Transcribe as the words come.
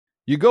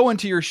You go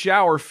into your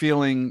shower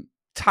feeling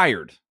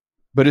tired,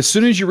 but as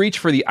soon as you reach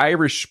for the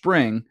Irish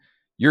Spring,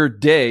 your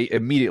day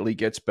immediately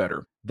gets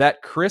better.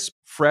 That crisp,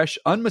 fresh,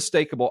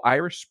 unmistakable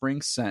Irish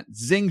Spring scent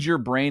zings your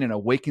brain and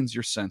awakens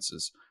your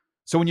senses.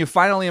 So when you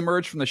finally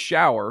emerge from the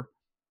shower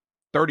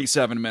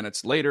 37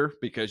 minutes later,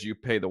 because you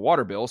pay the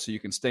water bill so you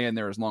can stay in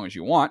there as long as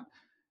you want,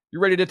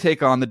 you're ready to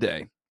take on the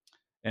day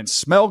and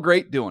smell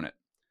great doing it.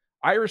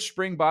 Irish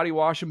Spring Body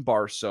Wash and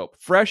Bar Soap.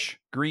 Fresh,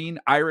 green,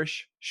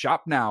 Irish.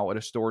 Shop now at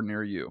a store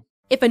near you.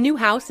 If a new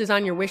house is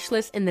on your wish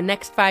list in the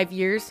next 5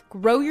 years,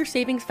 grow your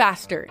savings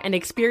faster and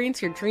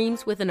experience your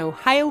dreams with an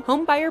Ohio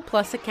Homebuyer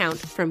Plus account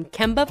from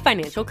Kemba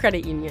Financial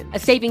Credit Union. A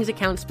savings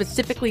account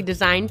specifically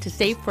designed to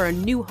save for a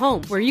new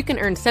home, where you can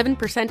earn 7%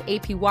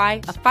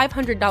 APY,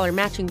 a $500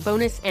 matching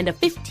bonus, and a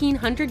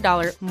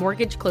 $1,500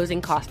 mortgage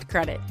closing cost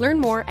credit. Learn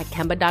more at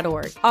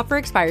Kemba.org. Offer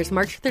expires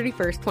March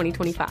 31st,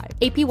 2025.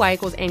 APY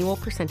equals annual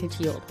percentage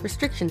yield.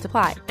 Restrictions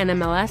apply.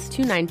 NMLS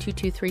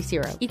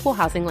 292230. Equal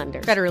housing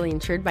lender. Federally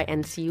insured by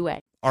NCUA.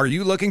 Are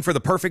you looking for the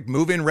perfect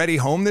move-in ready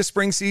home this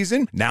spring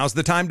season? Now's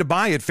the time to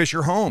buy at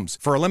Fisher Homes.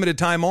 For a limited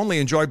time only,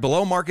 enjoy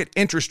below-market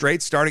interest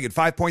rates starting at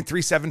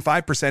 5.375%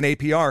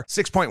 APR,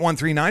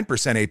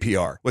 6.139%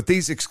 APR. With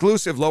these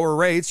exclusive lower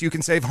rates, you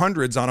can save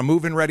hundreds on a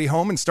move-in ready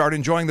home and start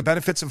enjoying the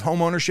benefits of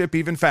home ownership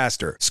even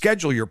faster.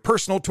 Schedule your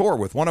personal tour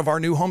with one of our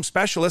new home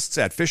specialists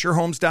at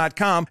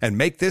FisherHomes.com and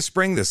make this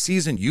spring the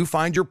season you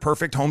find your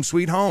perfect home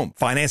sweet home.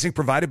 Financing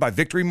provided by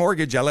Victory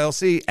Mortgage,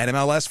 LLC,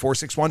 NMLS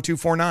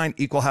 461249,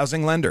 Equal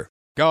Housing Lender.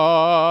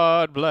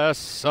 God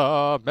bless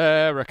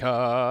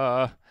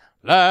America,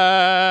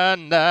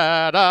 land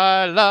that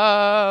I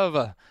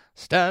love.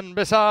 Stand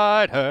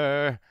beside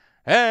her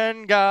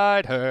and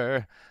guide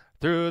her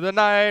through the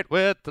night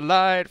with the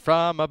light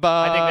from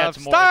above. I think that's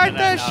more Start than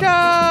the enough.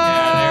 show!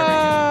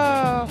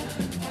 Yeah,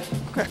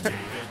 there we go.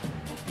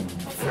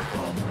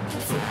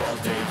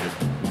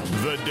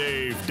 The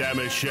Dave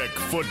Dameshek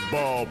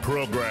Football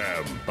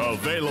Program.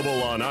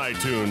 Available on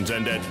iTunes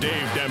and at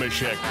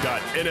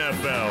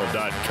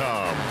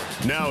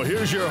davedameshek.nfl.com. Now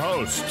here's your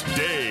host,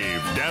 Dave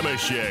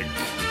Dameshek.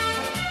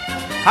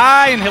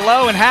 Hi and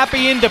hello and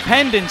happy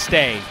Independence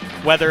Day.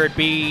 Whether it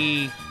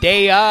be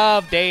day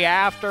of, day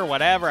after,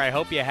 whatever, I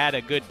hope you had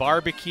a good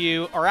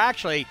barbecue or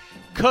actually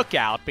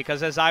cookout,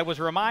 because as I was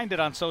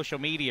reminded on social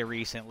media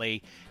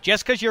recently,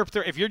 just because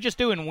if you're just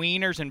doing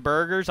wieners and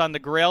burgers on the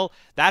grill,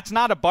 that's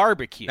not a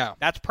barbecue. No.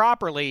 That's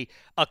properly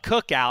a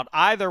cookout.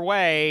 Either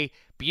way,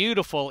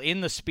 beautiful,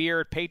 in the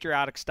spirit,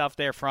 patriotic stuff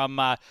there from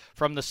the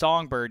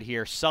Songbird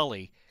here,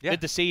 Sully. Yeah.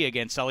 Good to see you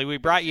again, Sully. We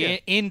brought you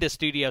into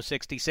Studio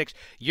 66.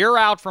 You're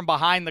out from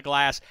behind the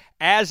glass,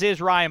 as is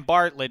Ryan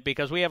Bartlett,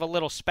 because we have a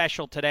little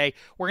special today.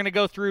 We're going to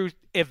go through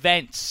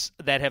events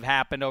that have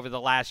happened over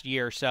the last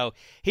year or so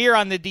here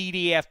on the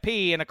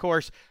DDFP. And, of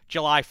course,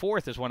 July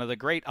 4th is one of the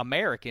great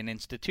American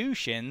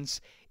institutions.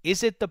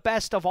 Is it the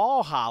best of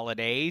all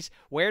holidays?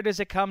 Where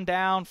does it come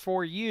down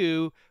for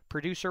you,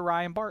 producer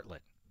Ryan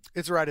Bartlett?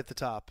 It's right at the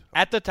top.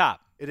 At the top.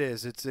 It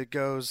is. It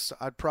goes,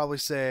 I'd probably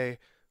say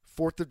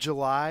 4th of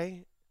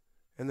July,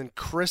 and then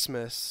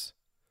Christmas,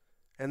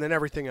 and then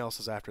everything else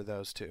is after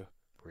those two.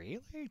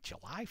 Really?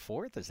 July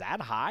 4th? Is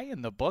that high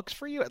in the books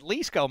for you? At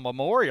least go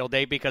Memorial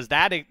Day, because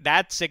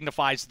that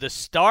signifies the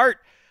start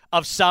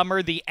of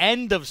summer, the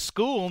end of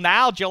school.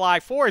 Now, July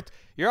 4th,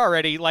 you're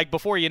already,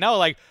 before you know,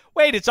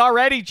 wait, it's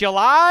already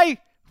July?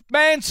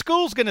 Man,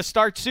 school's going to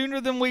start sooner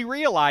than we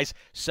realize.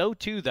 So,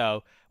 too,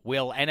 though,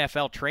 will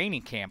NFL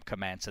training camp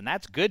commence, and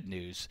that's good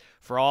news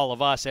for all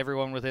of us,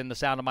 everyone within the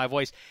sound of my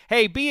voice.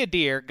 Hey, be a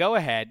dear. Go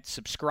ahead.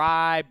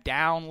 Subscribe,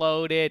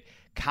 download it,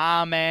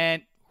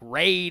 comment,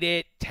 rate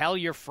it, tell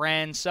your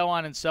friends, so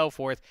on and so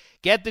forth.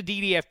 Get the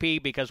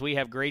DDFP, because we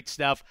have great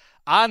stuff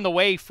on the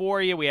way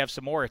for you. We have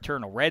some more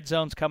Eternal Red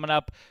Zones coming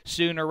up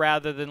sooner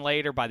rather than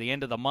later. By the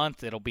end of the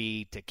month, it'll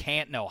be to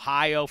Canton,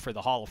 Ohio for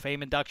the Hall of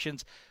Fame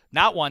inductions.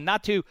 Not one,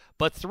 not two,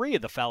 but three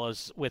of the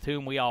fellows with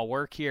whom we all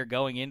work here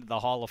going into the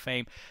Hall of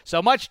Fame.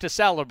 So much to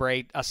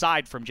celebrate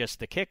aside from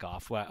just the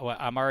kickoff. Well,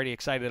 I'm already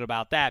excited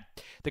about that.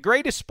 The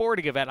greatest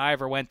sporting event I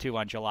ever went to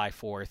on July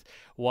 4th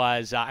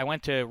was I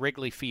went to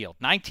Wrigley Field,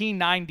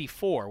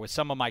 1994, with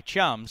some of my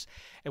chums.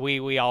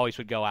 We always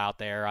would go out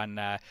there on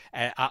the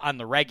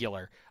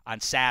regular on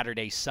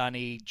Saturday,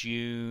 sunny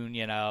June,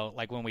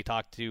 like when we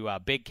talked to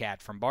Big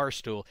Cat from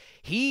Barstool.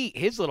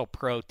 His little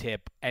pro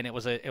tip, and it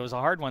was a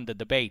hard one to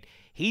debate.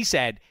 He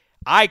said,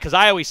 because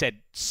I always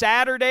said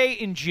Saturday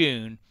in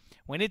June,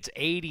 when it's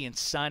 80 and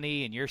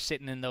sunny and you're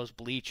sitting in those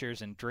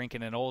bleachers and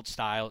drinking an old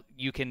style,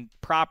 you can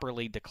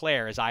properly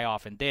declare, as I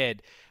often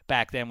did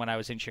back then when I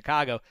was in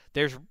Chicago,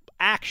 there's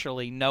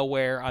actually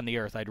nowhere on the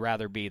earth I'd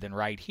rather be than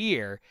right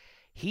here.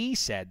 He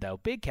said, though,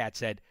 Big Cat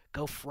said,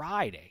 go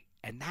Friday.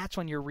 And that's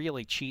when you're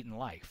really cheating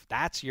life.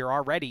 You're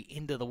already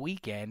into the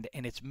weekend,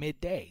 and it's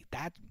midday.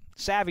 That's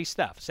savvy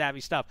stuff.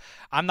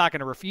 I'm not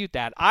going to refute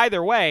that.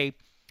 Either way,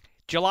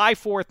 July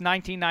 4th,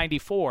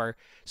 1994,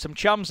 some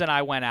chums and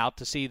I went out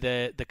to see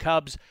the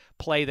Cubs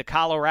play the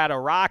Colorado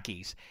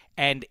Rockies.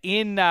 And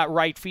in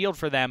right field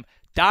for them,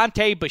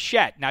 Dante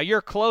Bichette. Now,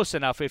 you're close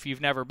enough if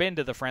you've never been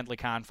to the friendly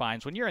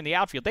confines. When you're in the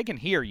outfield, they can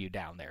hear you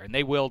down there, and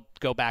they will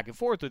go back and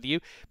forth with you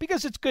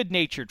because it's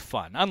good-natured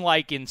fun.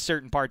 Unlike in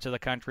certain parts of the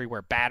country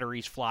where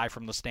batteries fly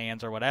from the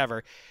stands or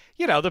whatever,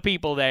 the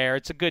people there,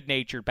 it's a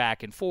good-natured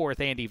back and forth.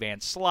 Andy Van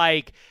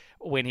Slyke,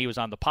 when he was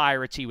on the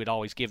Pirates, he would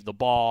always give the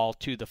ball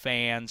to the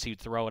fans. He'd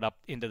throw it up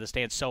into the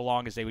stands so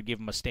long as they would give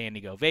him a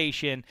standing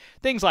ovation,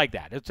 things like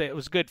that. It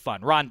was good fun.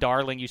 Ron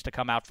Darling used to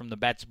come out from the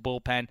Mets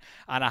bullpen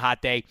on a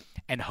hot day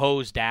and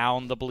hose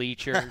down the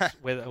bleachers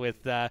with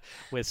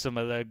some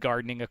of the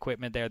gardening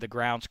equipment there, the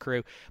grounds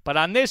crew. But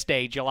on this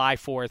day, July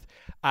 4th,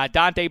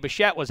 Dante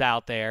Bichette was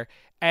out there,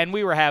 and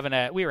we were having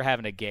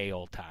a gay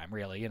old time,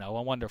 really, a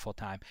wonderful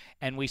time.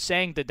 And we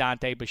sang to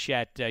Dante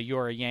Bichette,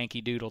 "You're a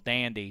Yankee Doodle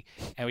Dandy,"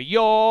 and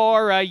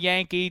 "You're a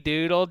Yankee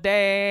Doodle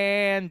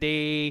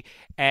Dandy."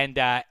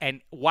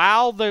 And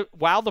while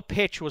the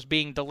pitch was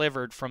being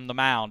delivered from the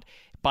mound,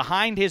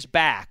 behind his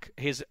back,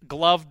 his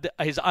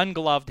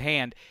ungloved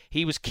hand,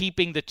 he was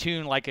keeping the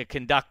tune like a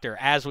conductor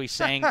as we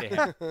sang to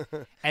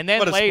him. And then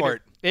What a later,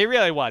 sport. it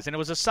really was, and it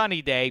was a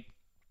sunny day.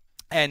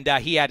 And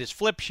he had his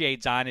flip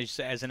shades on as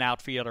an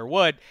outfielder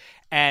would.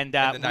 And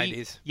in the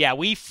 90s. Yeah,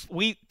 we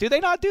do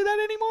they not do that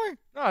anymore?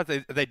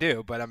 No, they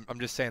do, but I'm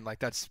just saying, like,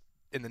 that's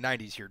in the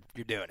 90s. You're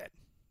doing it.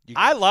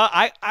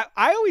 I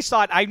always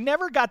thought I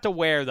never got to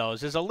wear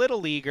those as a little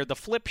leaguer. The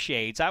flip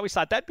shades, I always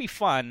thought that'd be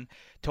fun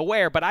to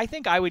wear, but I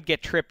think I would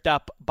get tripped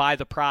up by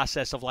the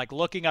process of like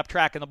looking up,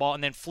 tracking the ball,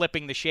 and then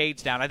flipping the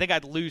shades down. I think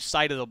I'd lose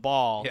sight of the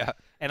ball. Yeah.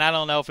 And I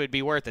don't know if it'd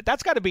be worth it.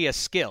 That's got to be a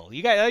skill.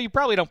 You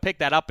probably don't pick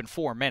that up in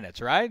 4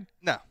 minutes, right?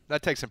 No,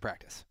 that takes some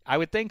practice. I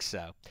would think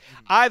so.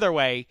 Either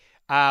way,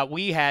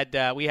 we had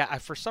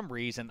for some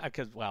reason,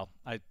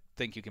 I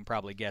think you can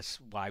probably guess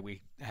why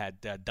we had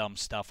dumb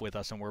stuff with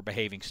us and we're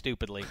behaving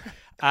stupidly.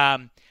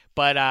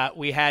 But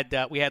we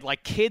had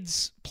like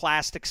kids'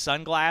 plastic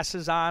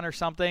sunglasses on or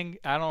something.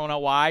 I don't know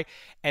why.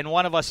 And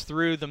one of us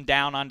threw them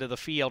down onto the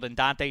field, and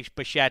Dante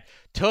Bichette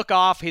took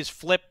off his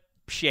flip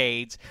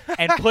shades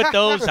and put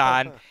those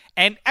on.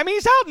 And I mean,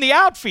 he's out in the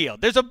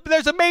outfield. There's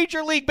a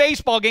Major League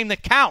Baseball game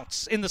that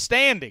counts in the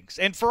standings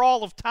and for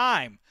all of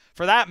time,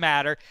 for that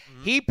matter.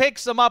 He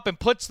picks them up and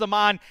puts them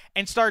on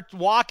and starts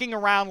walking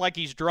around like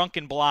he's drunk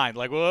and blind,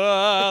 like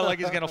whoa, like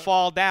he's gonna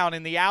fall down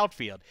in the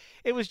outfield.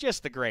 It was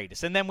just the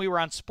greatest. And then we were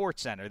on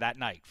SportsCenter that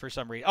night for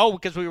some reason. Oh,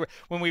 because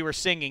when we were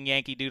singing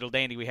Yankee Doodle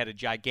Dandy, we had a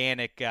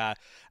gigantic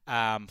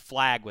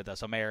flag with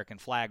us, American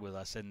flag with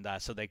us, and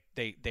so they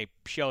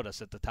showed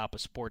us at the top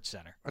of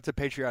SportsCenter. That's a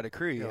patriotic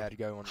crew you had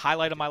going.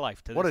 Highlight of my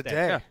life. To What this a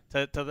day.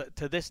 Yeah.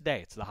 To this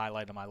day, it's the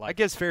highlight of my life. That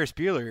gives Ferris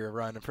Bueller a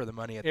run for the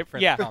money at the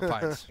friendly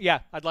confines.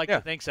 Yeah, I'd like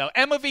to think so.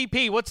 Emma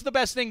VP, what's the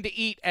best thing to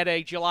eat at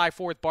a July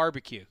 4th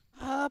barbecue?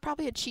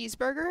 Probably a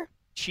cheeseburger.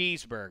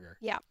 Cheeseburger.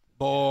 Yeah.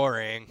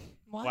 Boring.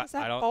 Why What? is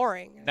that I don't-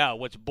 boring? No,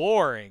 what's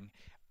boring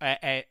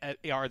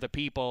are the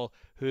people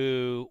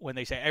who, when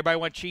they say, everybody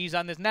want cheese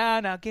on this?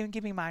 No,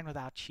 give me mine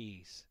without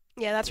cheese.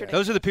 Yeah, that's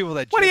ridiculous. Those are the people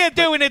that. What are just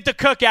you doing at the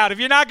cookout if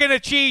you're not going to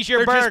cheese your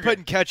They're burger? just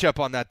putting ketchup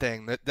on that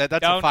thing. That's a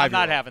I'm 5-year-old.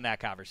 not having that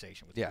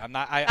conversation with you. Yeah. I'm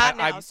not. Not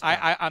now, sir.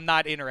 I'm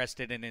not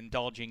interested in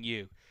indulging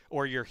you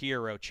or your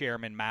hero,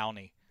 Chairman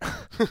Mowney,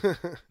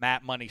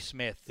 Matt Money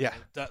Smith. Yeah.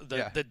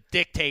 The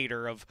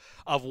dictator of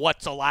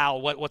what's allowed,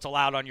 what's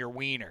allowed on your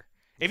wiener.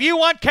 If you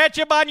want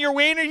ketchup on your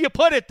wiener, you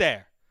put it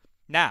there.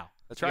 Now,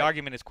 That's the right.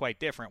 argument is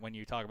quite different when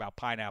you talk about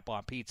pineapple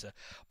on pizza.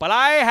 But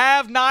I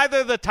have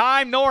neither the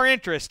time nor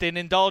interest in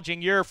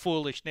indulging your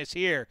foolishness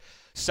here,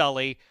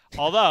 Sully.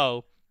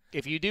 Although,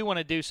 if you do want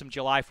to do some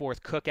July 4th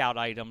cookout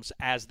items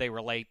as they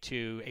relate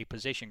to a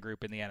position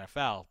group in the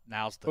NFL,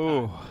 now's the time.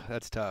 Ooh,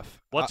 that's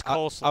tough. What's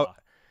coleslaw?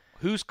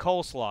 Who's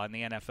coleslaw in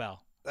the NFL?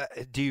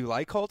 Do you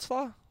like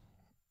coleslaw?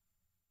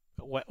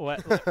 What?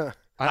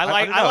 I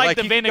like don't know. the you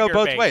can vinegar go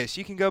both base. ways.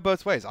 You can go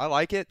both ways. I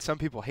like it. Some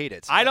people hate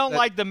it. So I don't that-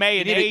 like the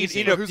mayonnaise.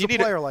 you need a- Who's you a need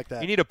player like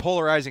that? You need a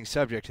polarizing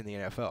subject in the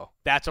NFL.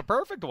 That's a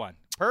perfect one.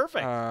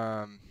 Perfect.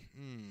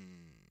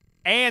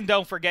 And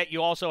don't forget,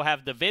 you also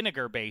have the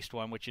vinegar-based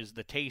one, which is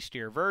the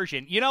tastier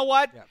version. You know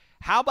what? Yeah.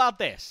 How about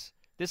this?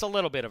 This is a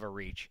little bit of a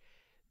reach.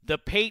 The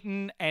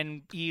Peyton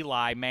and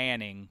Eli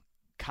Manning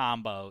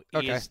combo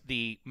is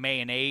the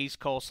mayonnaise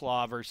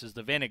coleslaw versus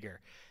the vinegar.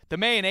 The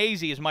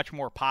mayonnaise is much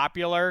more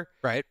popular,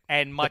 Right.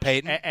 and much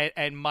Peyton?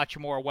 and much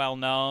more well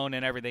known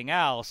and everything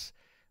else.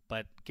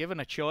 But given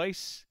a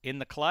choice in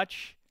the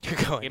clutch, You're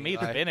going. give me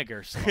the Eli.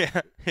 vinegar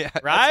stuff. Yeah.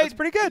 Right? That's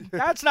pretty good.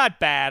 That's not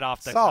bad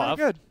off the Solid. cuff.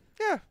 Good.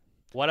 Yeah.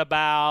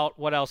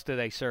 What else do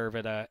they serve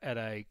at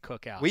a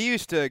cookout? We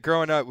used to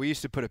growing up. We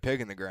used to put a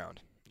pig in the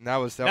ground. And that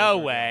was No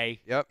was-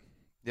 way. Yep.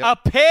 A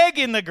pig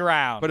in the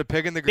ground. Put a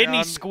pig in the ground.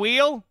 Didn't he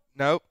squeal?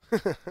 Nope.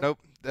 Nope.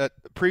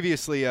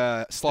 Previously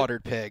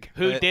slaughtered pig.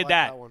 Who But, did like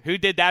that? that one. Who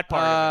did that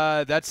part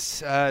of That's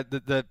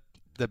the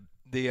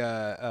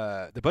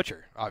The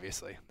butcher,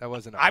 obviously. That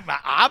wasn't.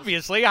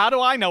 Obviously, how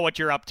do I know what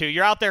you're up to?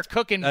 You're out there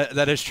cooking.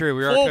 That is true.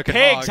 We are full cooking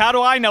pigs. hog. How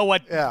do I know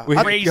what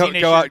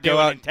craziness go you're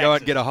doing in Texas? Go out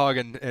and get a hog.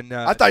 And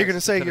I thought you were going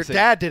to say your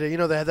dad did it. You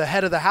know, the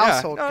head of the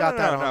household got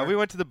that. No, we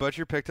went to the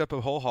butcher, picked up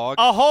a whole hog.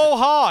 A whole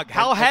hog.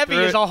 How heavy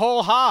is a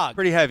whole hog?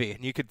 Pretty heavy.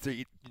 And you could.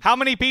 How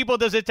many people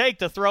does it take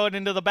to throw it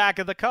into the back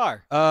of the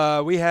car?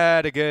 We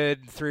had a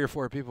good 3 or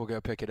 4 people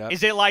go pick it up.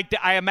 Is it like,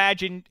 I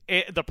imagine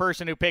the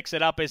person who picks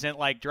it up isn't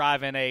like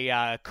driving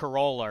a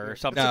Corolla or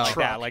something like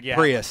that? Like,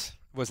 Prius.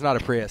 Was not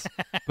a Prius.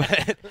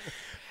 but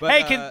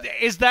hey,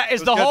 is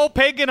the whole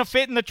pig going to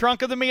fit in the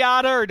trunk of the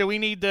Miata, or do we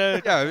need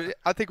to? Yeah,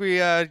 I think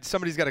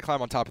somebody's got to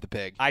climb on top of the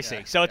pig. I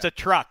see. So it's a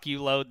truck.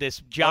 You load this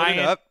giant.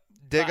 Load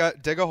it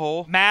up, dig a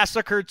hole.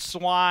 Massacred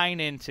swine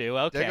into.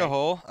 Okay. Dig a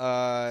hole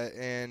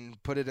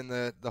and put it in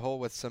the hole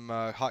with some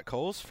hot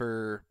coals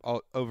for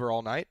over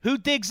all night. Who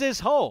digs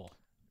this hole?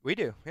 We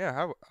do.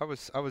 Yeah, I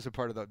was a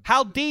part of the.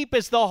 How deep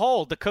is the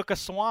hole to cook a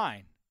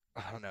swine?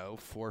 I don't know,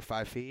 4 or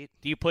 5 feet.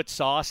 Do you put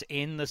sauce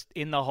in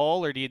the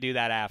hole, or do you do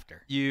that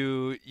after?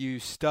 You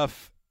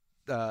stuff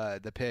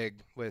the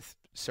pig with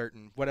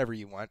certain whatever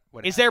you want.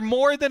 Is there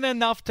more than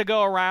enough to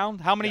go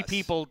around? How many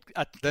people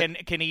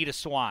can eat a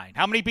swine?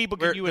 How many people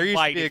can you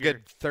invite? There used to be a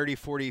good 30,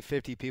 40,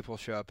 50 people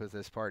show up at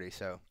this party.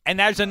 So. And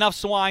there's enough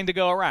swine to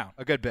go around.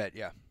 A good bit,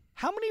 yeah.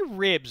 How many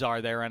ribs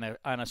are there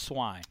on a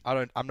swine?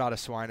 I'm not a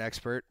swine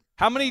expert.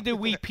 How many do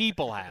we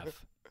people have?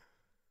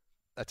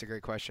 That's a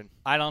great question.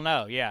 I don't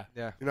know. Yeah.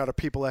 You're not a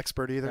people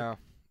expert either. No.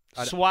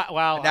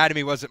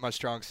 Anatomy wasn't my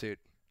strong suit.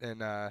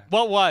 And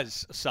what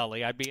was,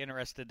 Sully? I'd be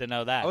interested to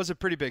know that. I was a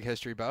pretty big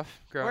history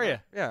buff. Were you?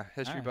 Yeah,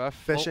 history buff.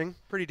 Fishing?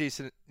 Pretty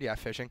decent. Yeah,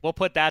 fishing. We'll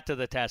put that to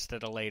the test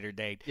at a later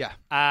date. Yeah.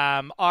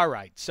 All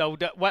right. So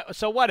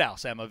what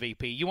else, Emma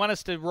VP? You want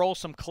us to roll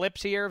some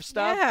clips here of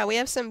stuff? Yeah, we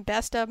have some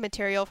best of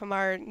material from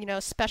our,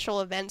 special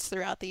events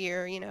throughout the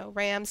year.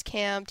 Rams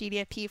Camp,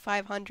 DDFP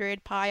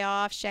 500, Pie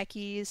Off,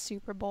 Sheckies,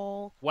 Super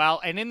Bowl. Well,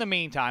 and in the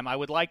meantime, I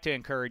would like to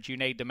encourage you,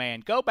 Nate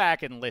Demand, go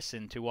back and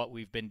listen to what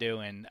we've been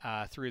doing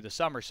through the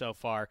summer so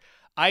far.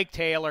 Ike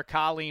Taylor,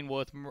 Colleen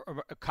Wolfe,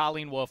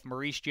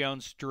 Maurice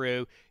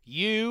Jones-Drew,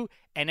 you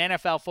and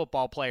NFL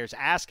football players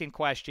asking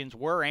questions.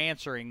 We're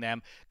answering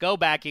them. Go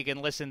back. You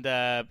can listen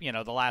to,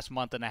 the last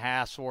month and a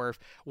half's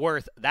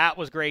worth. That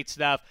was great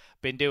stuff.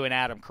 Been doing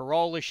Adam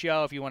Carolla's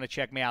show if you want to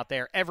check me out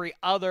there. Every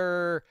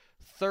other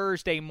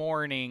Thursday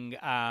morning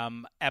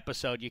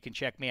episode, you can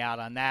check me out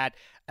on that.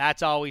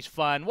 That's always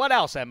fun. What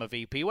else, Emma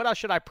VP? What else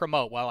should I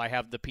promote while I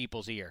have the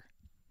people's ear?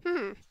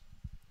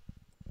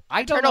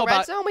 I don't know about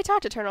Red Zone. We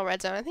talked Eternal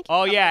Red Zone. I think.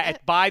 Oh yeah,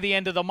 by the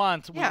end of the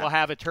month we will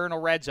have Eternal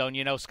Red Zone.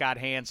 Scott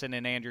Hansen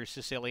and Andrew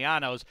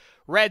Siciliano's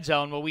Red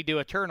Zone. When we do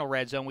Eternal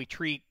Red Zone, we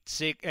treat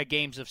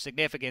games of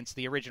significance,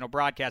 the original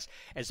broadcast,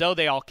 as though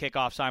they all kick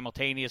off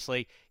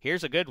simultaneously.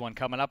 Here's a good one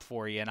coming up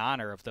for you in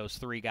honor of those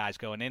 3 guys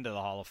going into the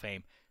Hall of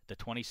Fame. The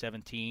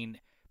 2017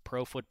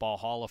 Pro Football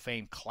Hall of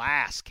Fame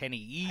class.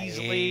 Kenny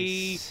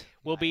Easley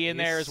will be in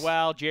there as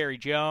well. Jerry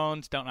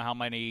Jones. Don't know how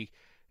many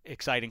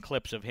exciting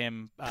clips of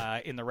him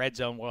in the Red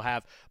Zone. We'll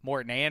have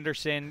Morton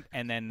Anderson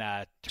and then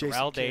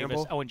Terrell Davis.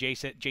 Campbell. Oh, and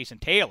Jason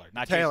Taylor.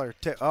 Not Taylor.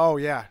 Jason. Oh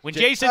yeah. When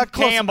Jason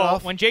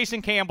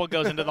Campbell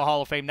goes into the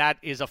Hall of Fame, that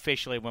is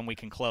officially when we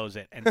can close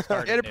it and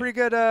start. He had a pretty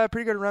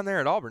good run there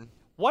at Auburn.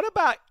 What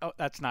about? Oh,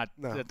 that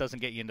doesn't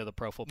get you into the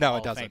Pro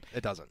Football Hall of Fame.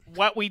 It doesn't.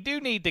 What we do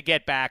need to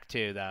get back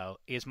to though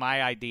is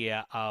my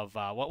idea of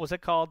what was it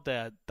called?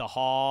 The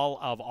Hall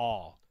of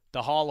All.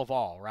 The Hall of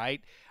All,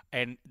 right?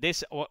 And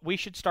we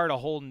should start a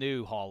whole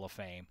new Hall of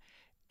Fame,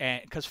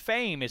 and because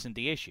fame isn't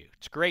the issue,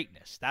 it's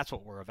greatness. That's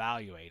what we're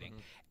evaluating.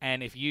 Mm-hmm.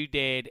 And if you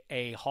did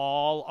a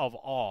Hall of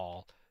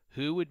All,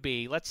 who would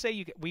be? Let's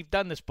say we've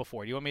done this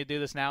before. Do you want me to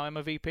do this now,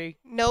 Emma VP?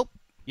 Nope.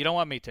 You don't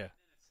want me to?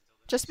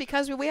 Just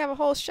because we have a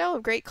whole show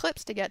of great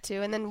clips to get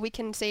to, and then we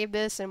can save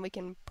this and we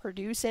can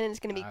produce it, and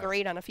it's going to be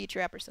great on a future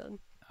episode.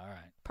 All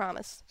right.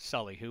 Promise.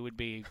 Sully, who would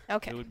be?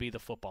 Okay. Who would be the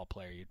football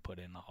player you'd put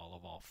in the Hall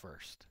of All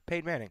first?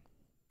 Peyton Manning.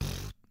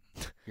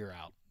 You're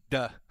out.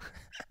 Duh.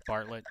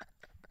 Bartlett.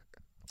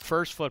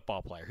 First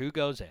football player. Who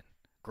goes in?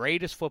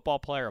 Greatest football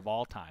player of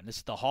all time. This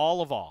is the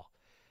Hall of All.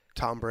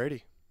 Tom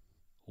Brady.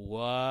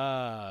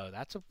 Whoa.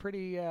 That's a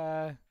pretty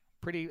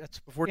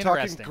that's if we're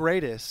interesting. talking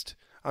greatest,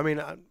 I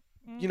mean,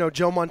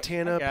 Joe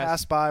Montana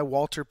passed by,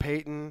 Walter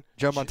Payton.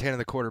 Joe Montana,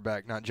 the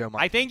quarterback, not Joe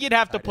Montana. I think you'd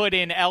have to put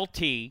in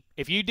LT.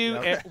 If you do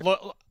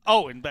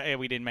and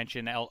we didn't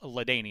mention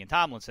LaDainian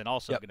Tomlinson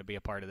also going to be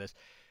a part of this.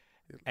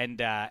 And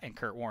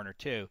Kurt Warner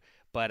too.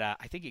 But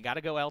I think you got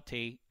to go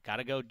LT, got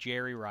to go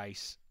Jerry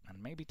Rice, and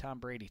maybe Tom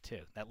Brady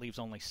too. That leaves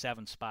only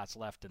 7 spots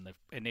left in the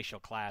initial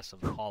class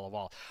of the Hall of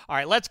All. All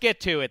right, let's get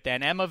to it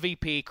then. Emma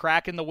VP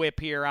cracking the whip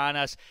here on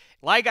us.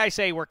 Like I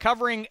say, we're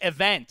covering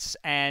events,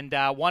 and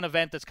one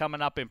event that's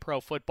coming up in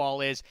pro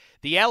football is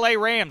the LA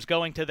Rams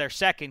going to their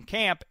second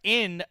camp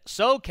in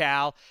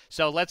SoCal.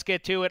 So let's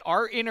get to it.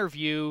 Our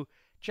interview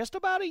just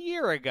about a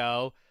year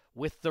ago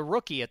with the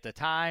rookie at the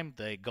time,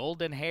 the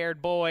golden-haired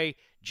boy,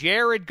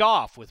 Jared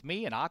Goff, with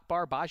me and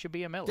Akbar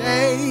Bajabiamila.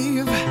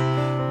 Dave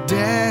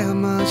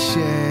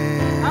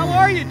Damashek. How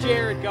are you,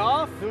 Jared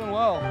Goff? Doing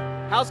well.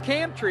 How's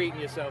camp treating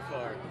you so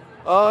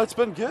far? It's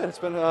been good. It's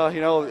been,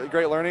 a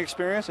great learning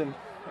experience, and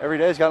every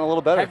day's gotten a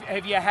little better.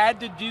 Have you had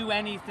to do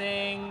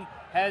anything?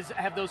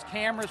 Have those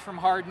cameras from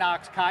Hard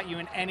Knocks caught you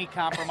in any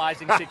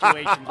compromising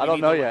situations? I don't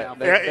know yet.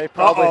 They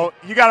probably.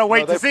 You got to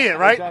wait to see it,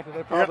 right? Exactly.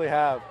 They probably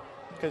have,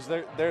 because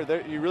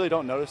they're you really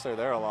don't notice they're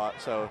there a lot.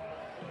 So,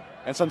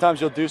 and sometimes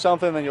you'll do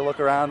something, then you'll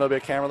look around, there'll be a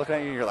camera looking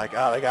at you, and you're like,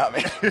 oh, they got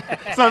me.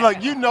 So,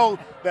 look, you know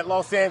that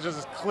Los Angeles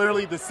is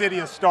clearly the city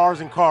of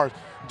stars and cars.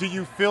 Do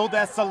you feel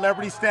that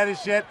celebrity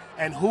status yet?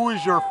 And who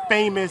is your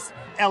famous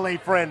LA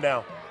friend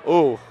now?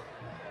 Ooh.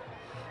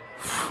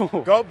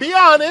 Go, be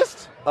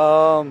honest.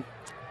 I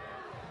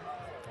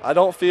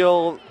don't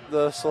feel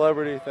the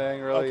celebrity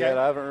thing really Okay. yet.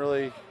 I haven't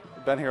really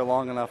been here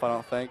long enough, I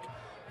don't think.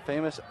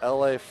 Famous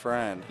LA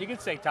friend. You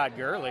could say Todd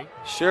Gurley.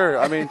 Sure.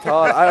 I mean,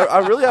 Todd, I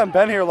really haven't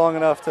been here long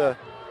enough to.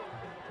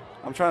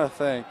 I'm trying to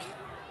think.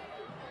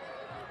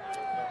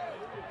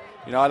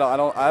 I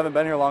haven't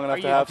been here long enough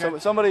to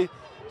have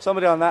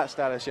somebody on that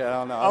status yet. I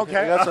don't know.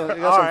 Okay. You got some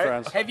right.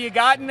 friends. Have you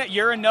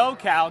you're a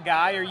NoCal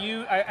guy.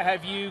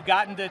 Have you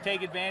gotten to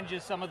take advantage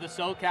of some of the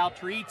SoCal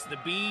treats, the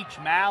beach,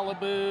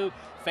 Malibu,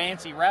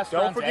 fancy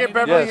restaurants? Don't forget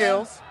Beverly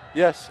Hills.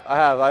 Yes, I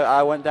have.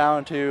 I went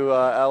down to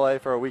LA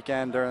for a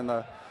weekend during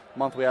the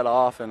month we had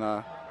off and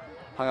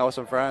hung out with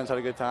some friends, had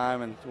a good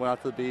time, and went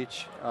out to the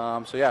beach.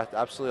 So, yeah,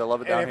 absolutely. I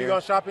love it down And have here. you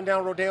gone shopping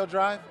down Rodeo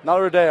Drive? Not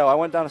Rodeo. I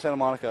went down to Santa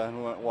Monica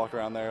and walked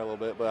around there a little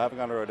bit, but I haven't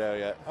gone to Rodeo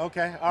yet.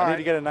 Okay, I need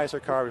to get a nicer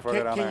car before I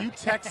go down there. Can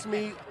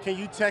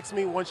you text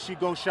me once you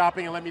go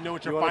shopping and let me know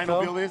what your You wanna final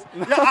come? bill is?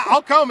 Yeah,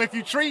 I'll come if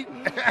you treat.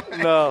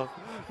 No,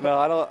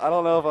 I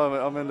don't know if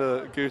I'm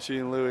into Gucci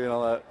and Louis and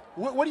all that.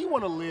 What do you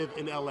want to live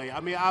in LA? I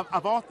mean,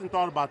 I've often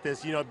thought about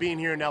this, being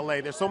here in LA.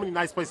 There's so many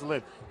nice places to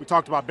live. We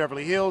talked about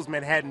Beverly Hills,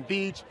 Manhattan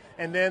Beach,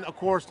 and then, of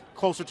course,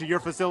 closer to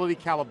your facility,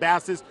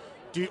 Calabasas.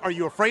 Are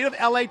you afraid of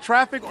LA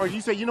traffic, or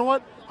you say, you know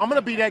what, I'm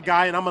going to be that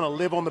guy and I'm going to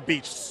live on the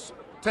beach?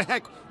 To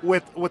heck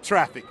with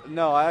traffic.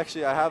 No, I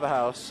have a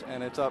house,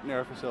 and it's up near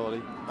our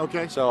facility.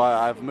 Okay. So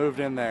I've moved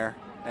in there,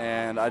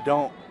 and I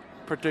don't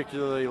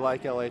particularly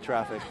like LA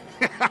traffic.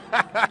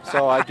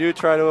 So I do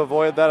try to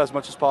avoid that as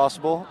much as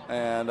possible,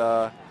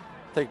 and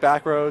take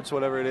back roads,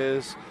 whatever it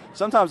is.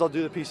 Sometimes I'll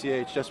do the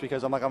PCH just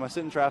because I'm going to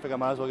sit in traffic. I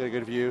might as well get a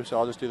good view, so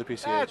I'll just do the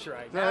PCH. That's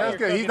right. Yeah, that's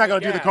good. He's not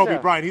going to do the Kobe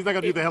Bryant. He's not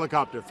going to do the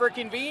helicopter. For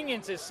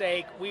convenience's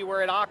sake, we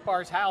were at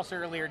Akbar's house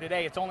earlier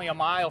today. It's only a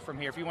mile from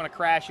here. If you want to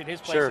crash at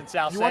his place in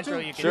South Central,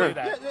 you can do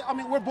that. Yeah, I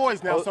mean, we're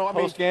boys now, so I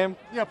mean. Post game?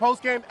 Yeah,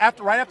 post game.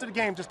 Right after the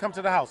game, just come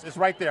to the house. It's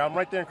right there. I'm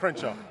right there in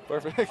Crenshaw.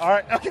 Perfect. All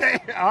right. Okay.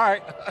 All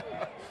right.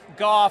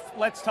 Goff,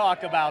 let's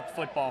talk about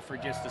football for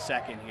just a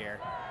second here.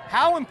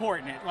 How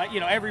important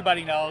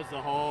everybody knows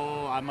the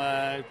whole I'm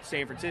a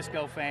San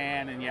Francisco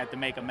fan and you have to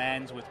make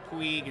amends with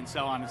Puig and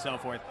so on and so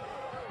forth.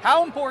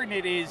 How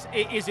important is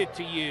it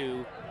to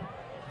you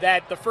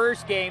that the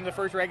first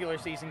regular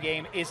season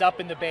game is up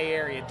in the Bay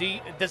Area?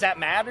 Does that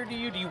matter to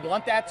you? Do you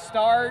want that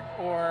start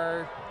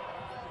or?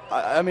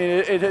 I mean,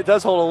 it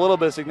does hold a little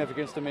bit of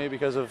significance to me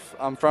because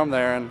I'm from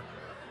there, and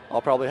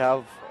I'll probably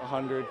have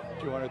 100,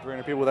 200,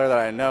 300 people there that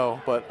I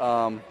know, but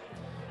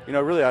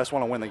really, I just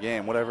want to win the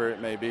game, whatever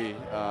it may be.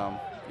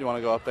 You want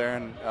to go up there,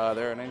 and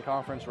they're an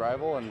in-conference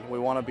rival, and we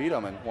want to beat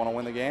them and want to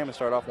win the game and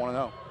start off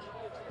 1-0.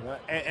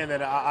 And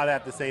then I'd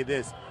have to say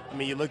this. I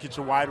mean, you look at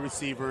your wide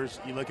receivers,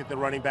 you look at the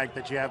running back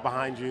that you have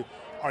behind you.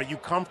 Are you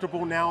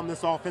comfortable now in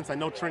this offense? I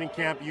know training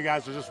camp, you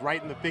guys are just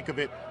right in the thick of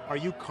it. Are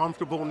you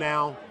comfortable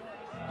now?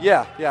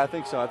 Yeah, I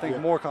think so. I think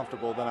more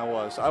comfortable than I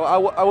was. I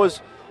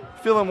was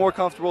feeling more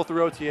comfortable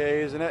through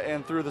OTAs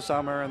and through the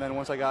summer, and then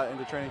once I got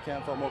into training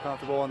camp, felt more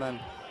comfortable, and then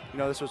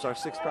this was our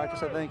 6th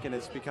practice, I think, and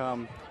it's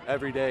become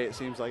every day it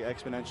seems like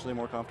exponentially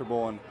more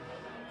comfortable, and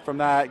from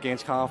that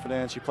gains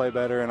confidence, you play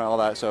better and all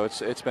that. So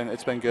it's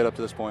been good up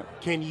to this point.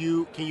 Can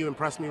you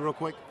impress me real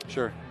quick?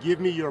 Sure. Give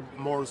me your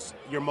most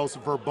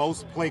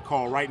verbose play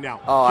call right now.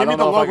 Oh, Give I don't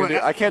know if I can do.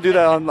 I can't do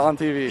that on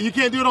TV. You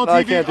can't do it on TV.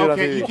 I can't do it on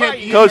okay, TV. You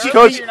can't,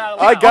 Coach,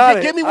 I got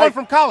it. Give me one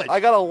from college. I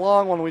got a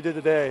long one we did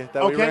today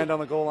that we ran down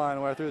the goal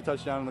line where I threw the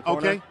touchdown in the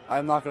corner. Okay.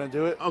 I'm not going to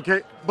do it.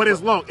 Okay, but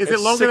it's long. Is it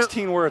longer?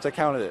 16 words. I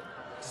counted it.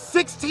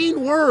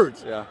 16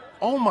 words. Yeah.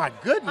 Oh my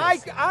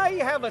goodness! I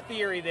have a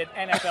theory that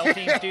NFL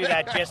teams do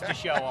that just to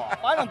show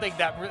off. I don't think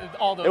that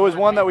all those. It was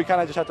one that we kind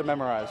of just had to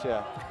memorize.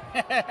 Yeah.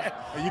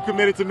 Are you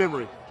committed to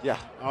memory? Yeah.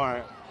 All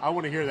right. I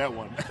want to hear that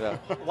one. Yeah.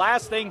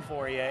 Last thing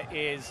for you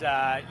is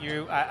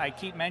I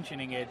keep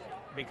mentioning it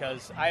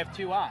because I have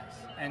 2 eyes,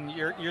 and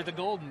you're the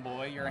golden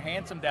boy. You're a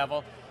handsome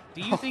devil.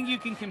 Do you think you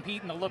can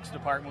compete in the looks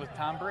department with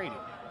Tom Brady?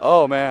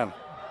 Oh man.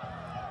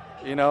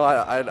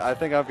 I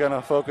think I'm going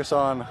to focus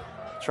on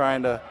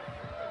trying to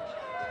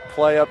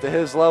play up to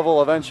his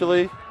level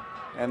eventually,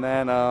 and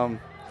then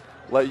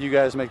let you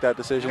guys make that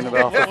decision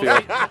about the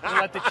field. We'll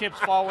let the chips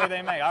fall where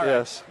they may. All right.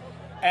 Yes.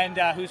 And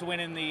who's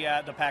winning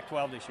the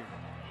Pac-12 this year?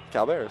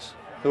 Cal Bears.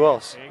 Who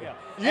else? There you go.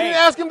 You didn't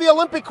ask him the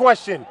Olympic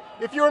question.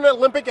 If you're an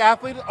Olympic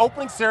athlete,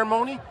 opening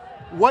ceremony,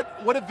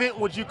 what event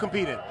would you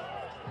compete in?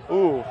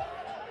 Ooh.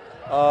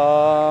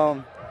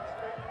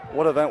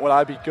 what event would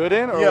I be good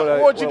in, or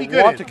what would you be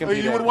good want in? to compete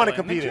Or you would in? want to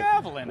compete in?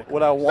 Javelin.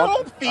 Would I want?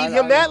 Don't feed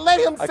him that. Let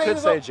him say I could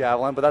his say own.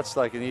 javelin, but that's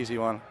like an easy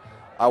one.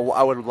 I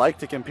would like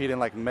to compete in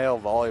like male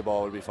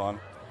volleyball. Would be fun.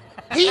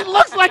 He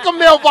looks like a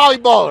male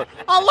volleyballer.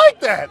 I like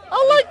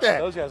that.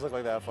 Those guys look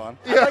like they have fun.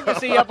 I'd like to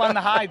see you up on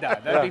the high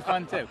dive. That'd be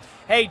fun, too.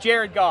 Hey,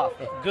 Jared Goff,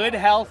 good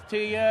health to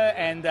you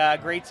and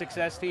great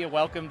success to you.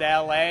 Welcome to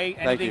L.A.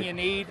 Anything you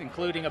need,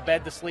 including a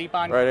bed to sleep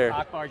on, right here.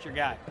 Akbar's your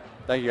guy.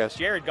 Thank you, guys.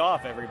 Jared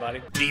Goff,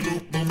 everybody.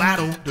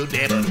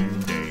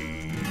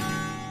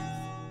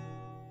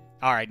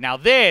 All right, now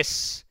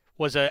this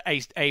was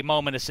a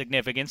moment of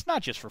significance,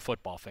 not just for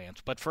football fans,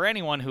 but for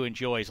anyone who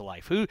enjoys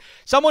life,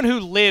 someone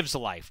who lives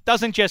life,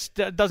 doesn't just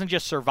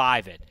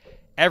survive it.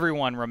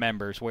 Everyone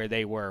remembers where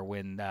they were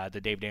when the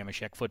Dave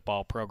Dameshek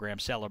football program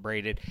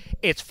celebrated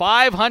its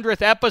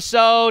 500th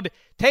episode.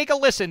 Take a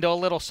listen to a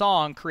little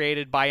song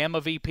created by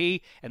Emma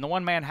VP and the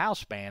one-man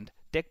house band,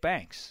 Dick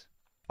Banks.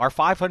 Our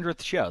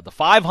 500th show, the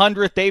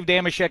 500th Dave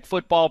Dameshek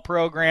football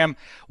program.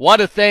 What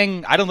a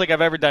thing. I don't think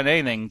I've ever done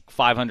anything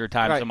 500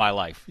 times in my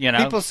life. You know,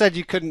 people said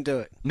you couldn't do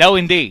it. No,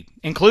 indeed,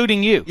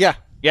 including you. Yeah.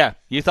 Yeah,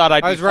 you thought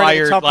I'd be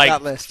fired like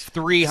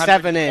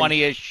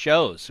 320-ish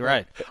shows,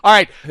 right? All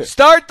right,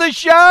 start the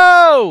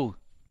show!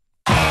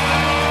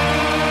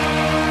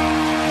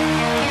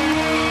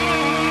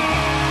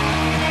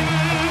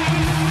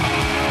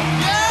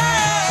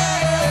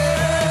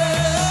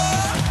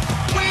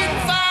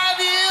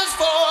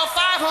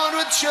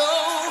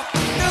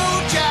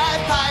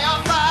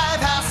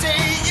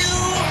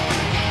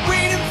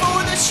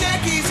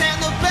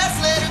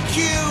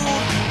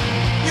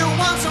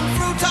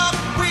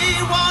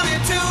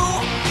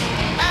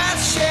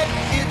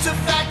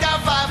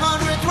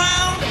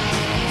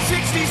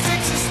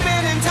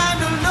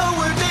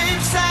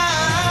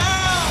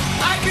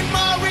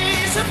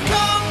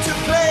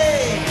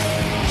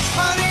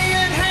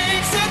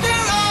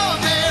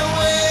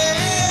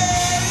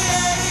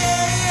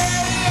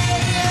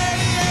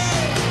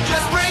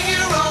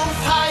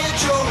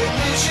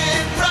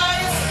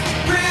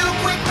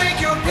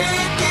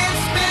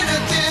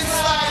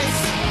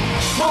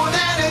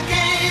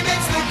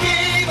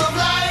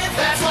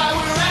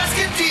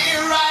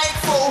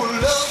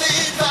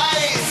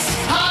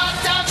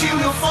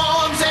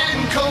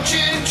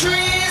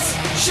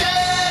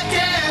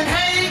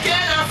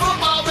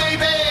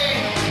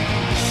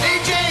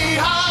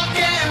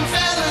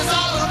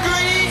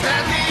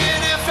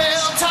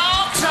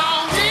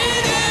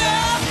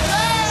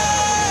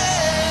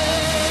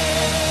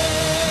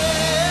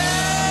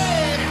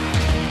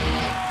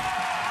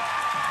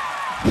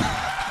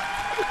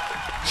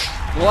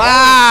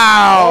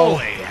 Wow!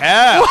 Holy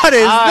hell! What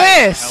is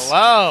this?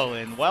 Hello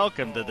and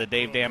welcome to the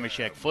Dave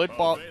Dameshek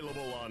football.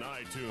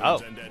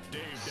 Oh,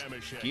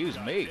 excuse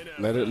me.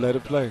 Let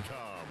it play.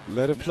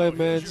 Let it play,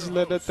 man. Just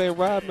let that thing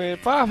ride, man.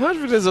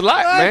 500 is a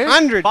lot, man.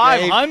 500.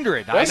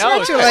 500. I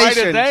know. It's Congratulations. quite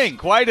a thing.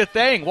 Quite a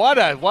thing.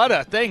 What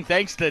a thing.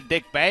 Thanks to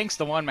Dick Banks,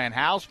 the one-man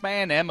house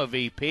band, Emma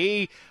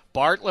VP,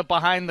 Bartlett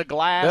behind the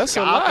glass, That's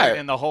a lot.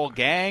 and the whole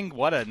gang.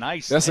 What a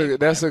nice That's thing. a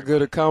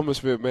good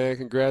accomplishment, man.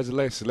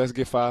 Congratulations. Let's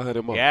get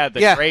 500 more. Yeah,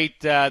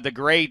 the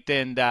great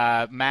and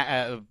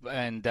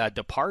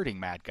departing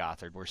Matt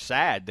Gothard. We're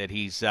sad that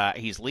he's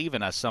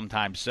leaving us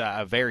sometimes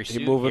very soon.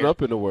 He's moving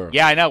up in the world.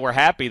 Yeah, I know. We're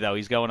happy though.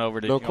 He's going over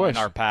to join question.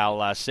 our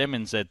pal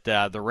Simmons at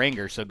the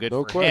Ringer. So good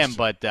for question. him.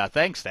 But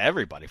thanks to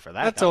everybody for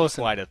that. That's That was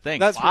awesome. quite a thing.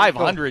 That's really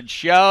 500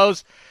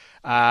 shows.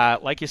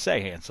 Like you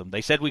say, Handsome.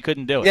 They said we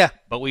couldn't do it. Yeah.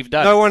 But we've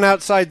done No it. one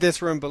outside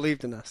this room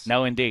believed in us.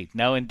 No, indeed.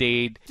 No,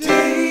 indeed.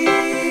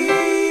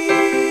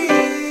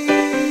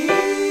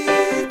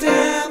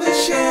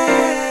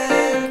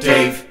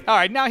 Dave. All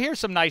right, now here's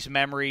some nice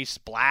memories.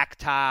 Black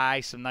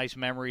Tie, some nice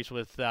memories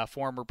with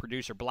former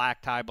producer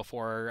Black Tie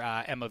before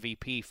Emma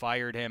VP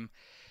fired him.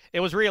 It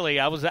was really,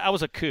 I was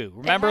a coup.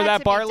 Remember It had that, to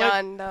be Bartlett?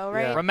 done, though,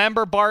 right?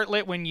 Remember,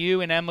 Bartlett, when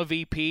you and Emma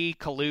VP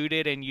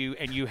colluded and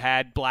you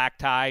had Black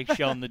Tie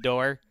shown the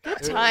door?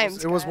 Good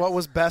times. It was what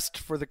was best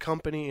for the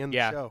company and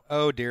the show.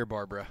 Oh, dear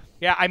Barbara.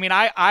 Yeah, I mean,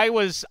 I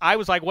was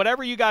like,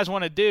 whatever you guys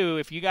want to do,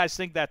 if you guys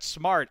think that's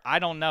smart, I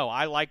don't know.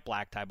 I like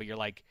Black Tie, but you're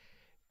like,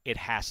 it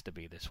has to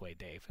be this way,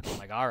 Dave. And I'm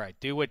like, all right,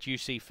 do what you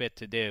see fit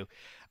to do.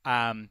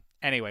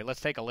 Anyway,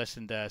 let's take a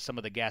listen to some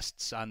of the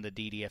guests on the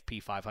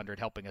DDFP 500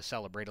 helping us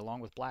celebrate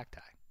along with Black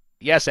Tie.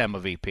 Yes, Emma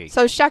VP.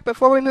 So, Shaq,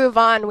 before we move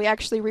on, we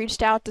actually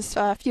reached out to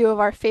a few of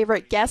our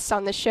favorite guests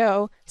on the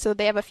show, so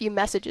they have a few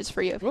messages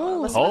for you. If you want to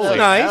listen to Holy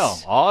those.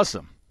 hell,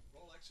 awesome.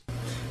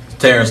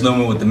 Terrence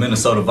Newman with the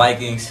Minnesota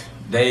Vikings.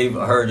 Dave,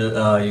 I heard you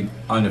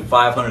on the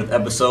 500th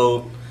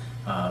episode.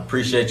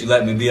 Appreciate you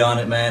letting me be on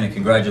it, man, and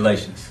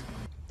congratulations.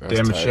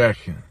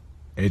 Dameshek,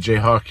 AJ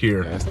Hawk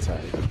here. That's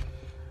tight.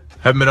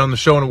 Haven't been on the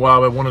show in a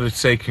while, but I wanted to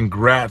say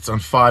congrats on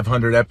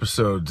 500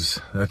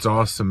 episodes. That's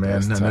awesome,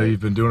 man. That's I know tight.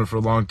 you've been doing it for a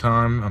long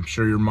time. I'm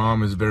sure your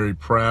mom is very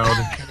proud.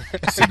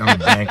 Sitting on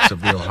the banks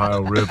of the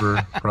Ohio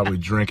River, probably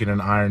drinking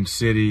in Iron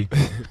City.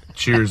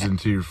 Cheers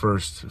into your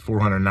first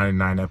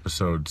 499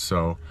 episodes.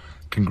 So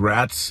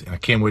congrats, and I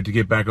can't wait to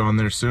get back on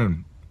there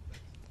soon.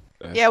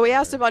 Yeah, we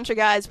asked a bunch of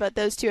guys, but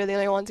those two are the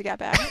only ones who got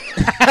back.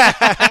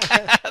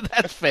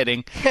 That's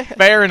fitting.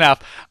 Fair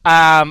enough.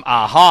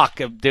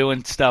 Hawk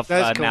doing stuff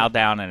That's cool. now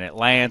down in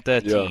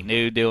Atlanta. Yeah.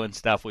 T-New doing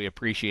stuff. We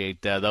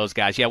appreciate those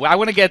guys. Yeah, I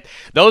want to get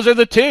 – those are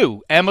the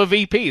two. Emma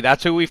VP,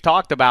 that's who we've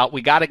talked about.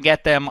 We got to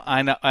get them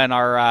on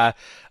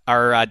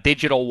our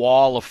digital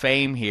wall of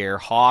fame here.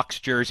 Hawk's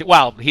jersey.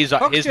 Well, his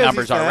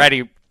number's there.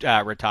 already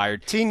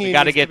retired. T-New We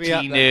got to needs get to be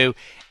up there. T-New.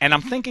 And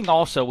I'm thinking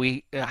also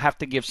we have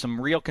to give some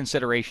real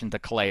consideration to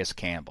Calais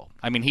Campbell.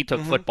 I mean, he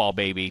took Football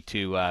Baby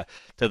to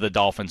the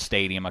Dolphin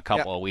Stadium a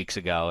couple of weeks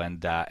ago,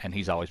 and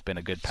he's always been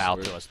a good pal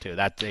to us too.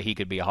 That he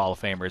could be a Hall of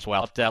Famer as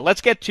well. But,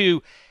 let's get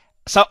to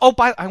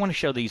I want to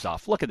show these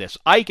off. Look at this.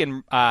 Ike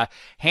and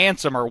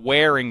Handsome are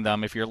wearing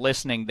them. If you're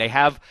listening, they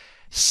have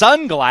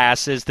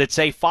sunglasses that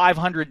say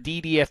 500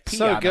 DDFP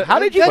So on them. good. How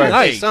did you They're get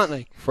nice, these? aren't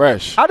they?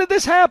 Fresh. How did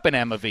this happen,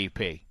 Emma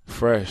VP?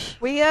 Fresh.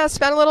 We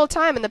spent a little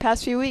time in the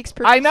past few weeks.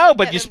 I know,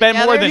 but getting you them spend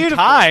more together. than Beautiful.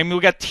 time. We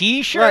got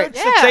T-shirts Right.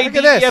 that say Yeah, look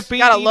at this. DDFP.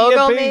 Got a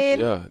logo DDFP. made.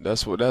 Yeah,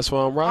 that's what I'm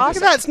Look rocking.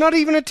 at that. It's not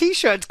even a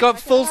T-shirt. It's got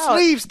full out.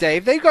 sleeves,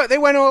 Dave. They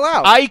went all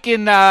out. Ike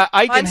and Mine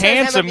says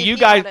Handsome, MVP you on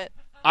guys,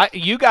 it.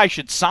 you guys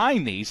should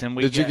sign these, and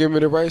Did you give me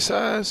the right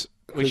size?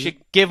 we should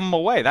give them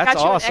away. That's Got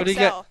you an awesome. What do you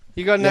XL. get?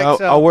 You got an Yeah,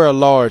 XL. I'll wear a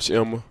large,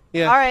 Emma.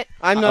 Yeah. All right.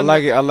 I'm I not.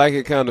 like it. I like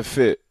it kind of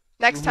fit.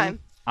 Next time.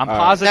 I'm All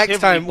right. positive.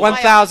 Next time,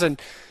 1,000.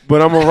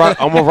 But I'm a rock.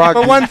 I'm a rock.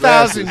 For these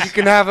 1,000, glasses.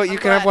 you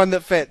can have one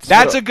that fits.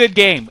 That's a good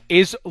game.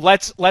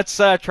 Let's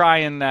try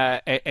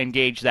and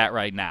engage that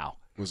right now.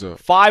 What's up?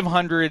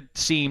 500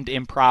 seemed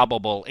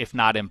improbable, if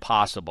not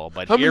impossible,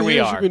 but How here many we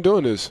years are. you been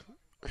doing this?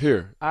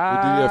 Here, the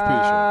DFP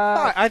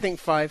show. I think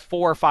 5.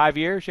 4 or 5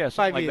 years, yeah, something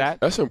 5 like years. that.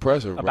 That's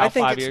impressive, bro. About I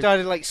think 5 it years.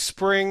 started like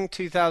spring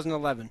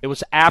 2011. It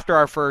was after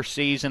our first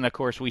season. Of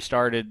course, we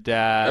started with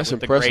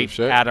the great impressive,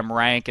 Shaq. Adam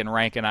Rank, and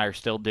Rank and I are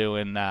still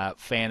doing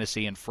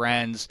Fantasy and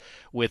Friends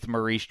with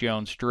Maurice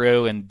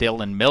Jones-Drew, and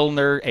Dylan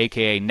Milner,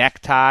 a.k.a.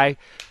 Necktie,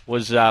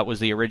 was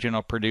the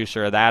original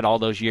producer of that all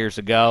those years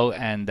ago.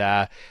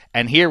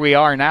 And here we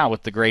are now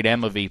with the great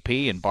Emma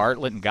VP and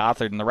Bartlett and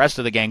Gothard and the rest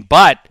of the gang.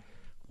 But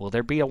will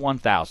there be a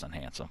 1,000,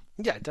 Handsome?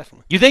 Yeah,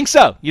 definitely. You think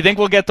so? You think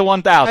we'll get to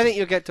 1,000? I think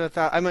you'll get to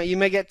 1,000. I mean, you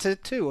may get to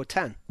 2 or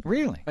 10.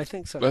 Really? I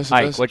think so.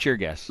 Ike, what's your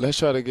guess? Let's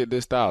try to get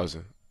this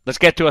 1,000. Let's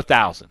get to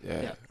 1,000.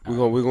 Yeah.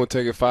 We're gonna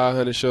take it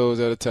 500 shows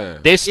at a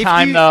time. This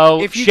time,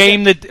 though,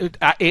 shame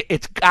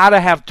it's got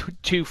to have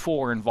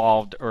 2-4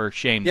 involved, or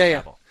shame the Yeah.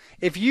 devil.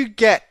 If you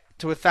get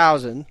to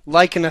 1,000,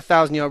 like in a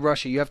 1,000-yard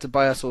rusher, you have to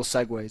buy us all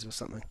Segways or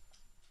something.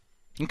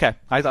 Okay.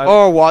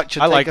 Or watch.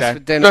 Or I take like us that. For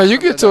dinner. No, you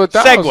get to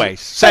 1,000.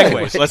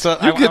 Segways. Let's.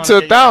 You get to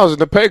 1,000,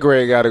 the pay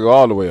grade got to go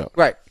all the way up.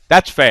 Right.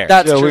 That's fair.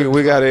 That's yeah, true.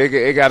 we got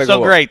it got to so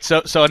go. Great.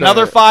 Up. So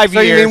another 5 So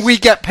years. you mean we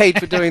get paid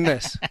for doing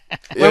this?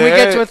 When we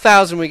get to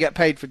 1,000, we get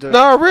paid for doing.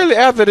 No, really.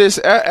 After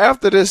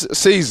this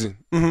season,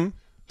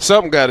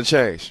 something got to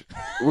change.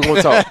 We're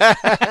gonna talk.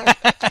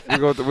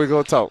 we're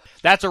gonna talk.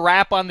 That's a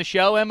wrap on the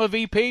show, Emma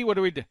VP. What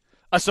do we do?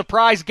 A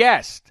surprise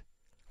guest.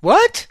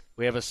 What?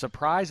 We have a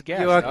surprise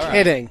guest. You are All right.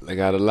 kidding. They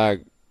got a lot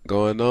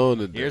going on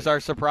today. Here's our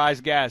surprise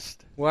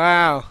guest.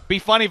 Wow. Be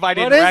funny if I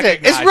didn't What is it?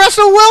 recognize It's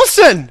Russell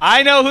Wilson.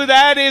 I know who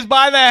that is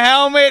by the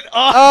helmet.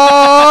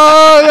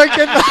 Oh, look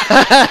at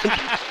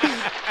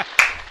that.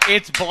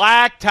 It's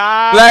Black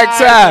Tie. Black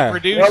Tie. The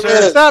producer.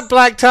 Is that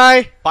Black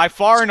Tie? By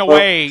far and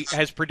away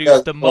has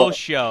produced the most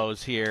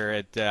shows here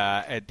at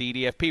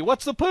DDFP.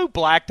 What's the poop,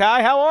 Black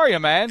Tie? How are you,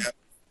 man?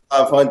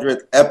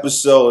 500th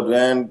episode,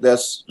 man.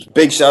 That's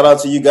big shout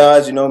out to you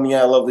guys. You know me,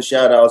 I love the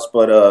shout outs,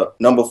 but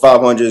number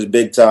 500 is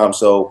big time.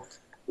 So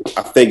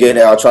I figured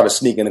I'll try to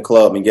sneak in the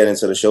club and get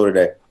into the show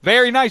today.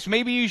 Very nice.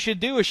 Maybe you should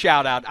do a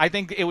shout out. I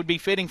think it would be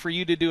fitting for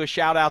you to do a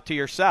shout out to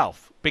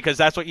yourself, because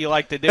that's what you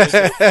like to do.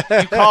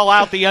 You call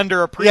out the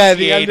underappreciated, Yeah,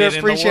 the in the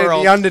underappreciated,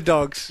 world. the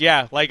underdogs.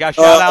 Yeah, like a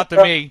shout out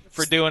to me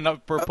for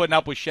putting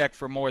up with Shaq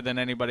for more than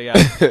anybody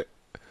else.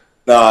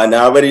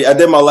 I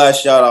did my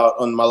last shout out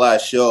on my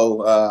last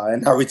show,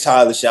 and I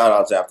retired the shout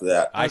outs after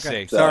that. I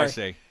see. So, I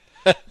see.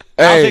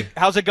 Hey.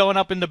 How's it going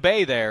up in the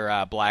Bay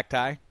there, Black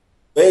Tie?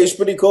 Bay is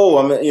pretty cool.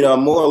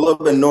 I'm more a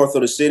little bit north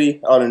of the city,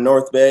 out in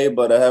North Bay,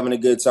 but having a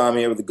good time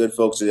here with the good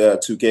folks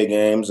at 2K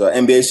Games.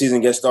 NBA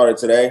season gets started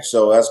today,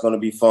 so that's going to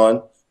be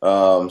fun.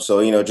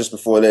 Just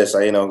before this,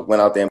 I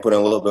went out there and put in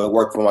a little bit of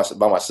work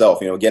by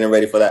myself. Getting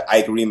ready for that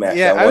Ike rematch.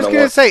 Yeah, I was going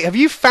to say, have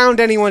you found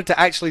anyone to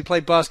actually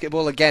play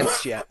basketball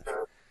against yet?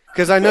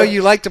 Because I know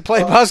you like to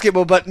play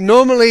basketball, but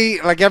normally,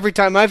 like every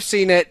time I've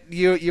seen it,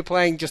 you're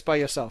playing just by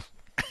yourself.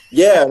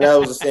 Yeah, that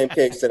was the same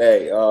case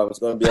today. It's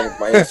going to be on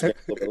my Instagram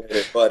a little bit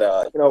later.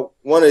 But,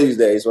 one of these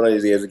days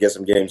we get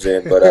some games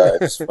in. But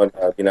it's fun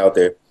being out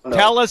there.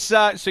 Tell us,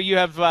 so you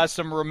have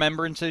some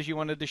remembrances you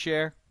wanted to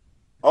share?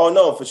 Oh,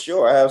 no, for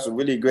sure. I have some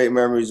really great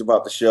memories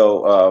about the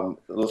show.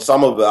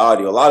 Some of it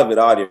audio, a lot of it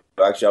audio.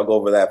 Actually, I'll go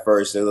over that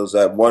first. There was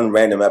that one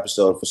random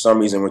episode. For some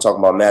reason, we're talking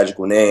about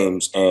magical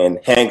names, and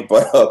Hank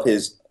brought up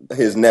his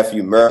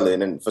nephew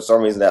Merlin, and for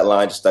some reason that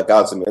line just stuck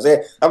out to me. I said,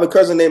 hey, I have a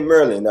cousin named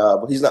Merlin,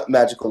 but he's not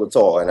magical at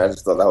all, and I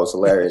just thought that was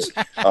hilarious.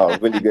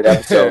 Really good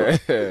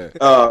episode.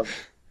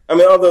 I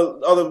mean,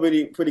 other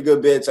pretty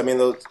good bits. I mean,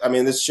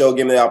 this show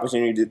gave me the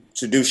opportunity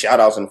to do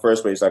shout-outs in the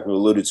first place, like we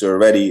alluded to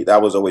already.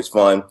 That was always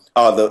fun.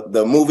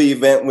 The movie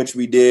event, which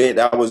we did,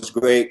 that was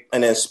great.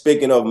 And then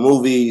speaking of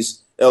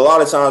movies, a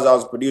lot of times I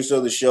was a producer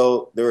of the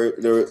show. There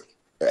were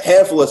a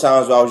handful of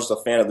times where I was just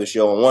a fan of the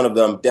show, and one of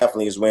them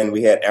definitely is when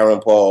we had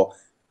Aaron Paul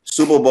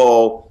Super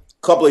Bowl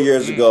a couple of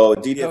years ago,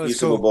 DDFP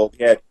Super Bowl.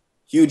 We had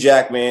Hugh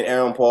Jackman,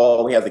 Aaron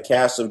Paul. We had the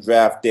cast of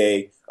Draft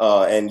Day.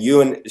 And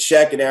you and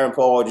Shaq and Aaron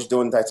Paul just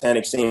doing the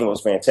Titanic scene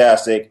was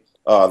fantastic.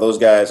 Those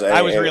guys.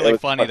 I was really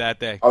funny that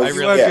day.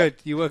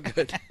 You were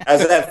good.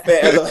 As that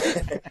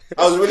fan,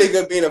 I was really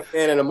good being a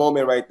fan in the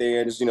moment right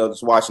there, just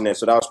watching it.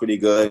 So that was pretty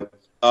good.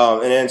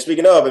 And then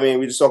speaking of, I mean,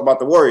 we just talked about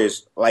the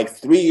Warriors like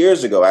 3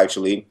 years ago,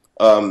 actually.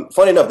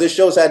 Funny enough, this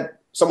show's had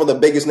some of the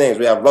biggest names.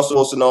 We have Russell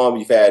Wilson on.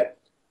 We've had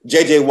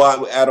J.J.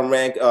 Watt with Adam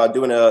Rank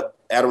doing a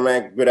Adam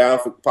Rank Gridiron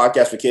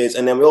podcast for kids,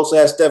 and then we also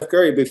had Steph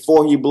Curry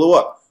before he blew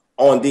up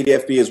on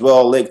DDFP as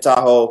well, Lake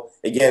Tahoe.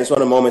 Again, it's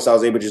one of the moments I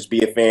was able to just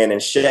be a fan,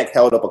 and Shaq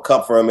held up a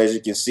cup for him, as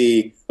you can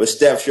see, with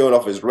Steph showing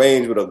off his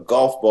range with a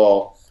golf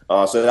ball.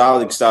 So that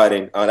was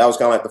exciting. That was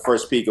kind of like the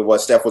first peak of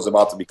what Steph was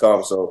about to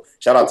become. So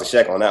shout out to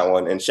Shaq on that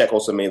one. And Shaq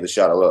also made the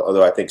shot,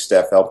 although I think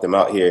Steph helped him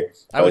out here.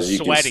 I was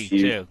sweaty,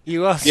 too.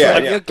 You are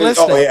sweaty. You're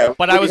glistening.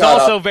 But I was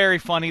also very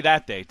funny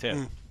that day,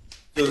 too.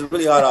 It was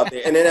really hot out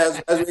there. And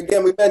then, as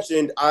again we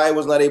mentioned, I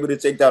was not able to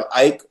take down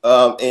Ike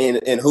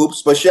in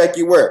hoops, but Shaq,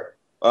 you were.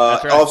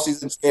 Right.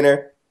 Off-season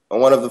trainer on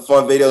one of the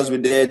fun videos we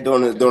did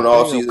during the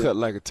off-season. Cut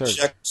like a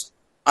turkey.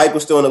 Ike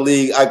was still in the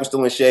league. Ike was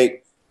still in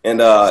shape. And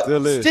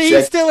still is.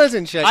 He still is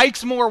in shape.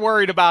 Ike's more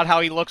worried about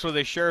how he looks with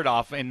his shirt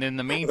off, and in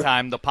the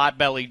meantime, the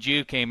pot-bellied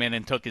Jew came in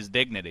and took his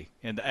dignity.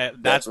 And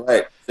that's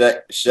right.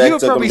 Shaq you were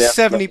probably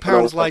 70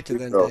 pounds lighter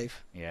than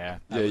Dave. Yeah.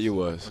 You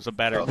was. It was a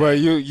better Well,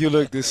 you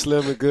looked this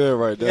slim and good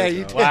right there. Yeah,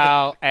 you did.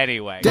 Well,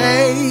 anyway.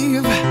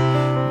 Dave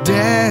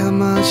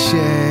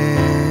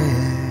Damashek.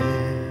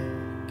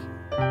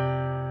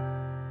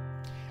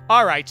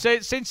 All right,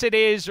 so since it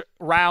is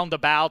round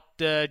about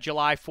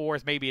July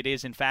 4th, maybe it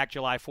is in fact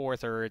July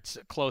 4th or it's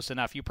close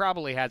enough, you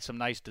probably had some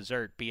nice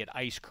dessert, be it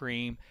ice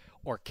cream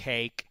or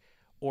cake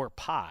or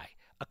pie.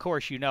 Of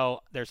course,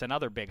 there's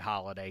another big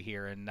holiday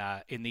here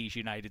in these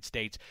United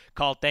States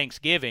called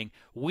Thanksgiving.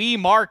 We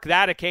mark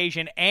that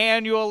occasion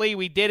annually.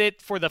 We did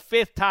it for the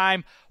 5th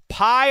time.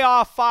 Pie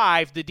Off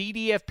 5, the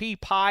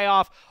DDFP Pie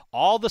Off.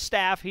 All the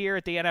staff here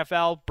at the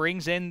NFL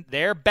brings in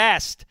their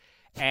best.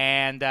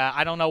 And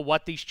I don't know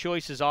what these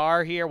choices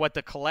are here, what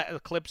the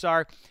clips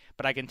are,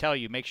 but I can tell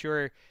you, make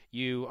sure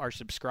you are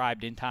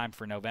subscribed in time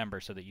for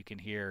November so that you can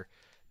hear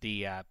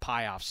the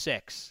Pie Off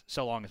 6,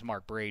 so long as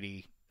Mark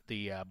Brady,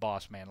 the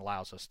boss man,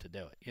 allows us to do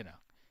it.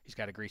 He's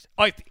got a grease.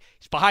 Oh,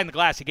 he's behind the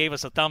glass. He gave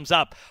us a thumbs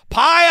up.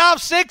 Pie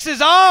Off 6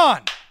 is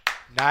on!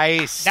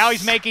 Nice. Now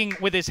he's making,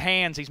 with his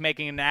hands, he's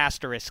making an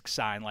asterisk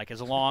sign, like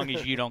as long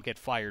as you don't get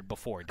fired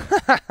before.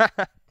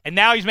 And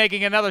now he's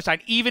making another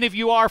sign. Even if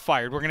you are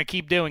fired, we're going to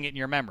keep doing it in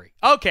your memory.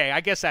 Okay, I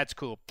guess that's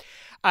cool.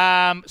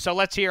 So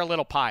let's hear a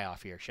little pie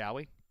off here, shall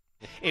we?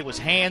 It was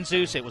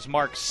Hanzus. It was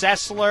Mark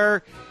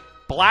Sessler,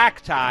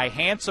 Black Tie,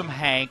 Handsome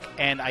Hank,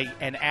 and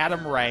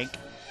Adam Rank.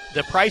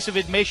 The price of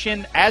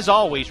admission, as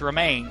always,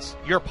 remains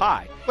your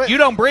pie. But you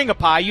don't bring a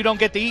pie, you don't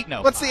get to eat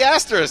no What's pie. the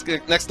asterisk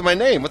next to my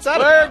name? What's that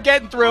We're about?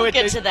 getting through it.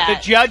 Get to that.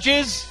 The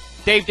judges,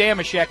 Dave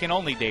Damashek and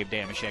only Dave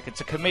Damashek.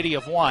 It's a committee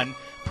of one.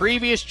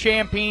 Previous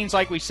champions,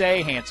 like we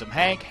say, Handsome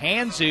Hank,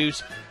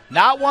 Hanzus,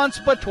 not once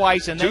but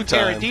twice, and then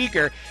Tara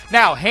Deeker.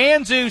 Now,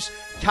 Hanzus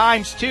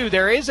times 2,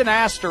 there is an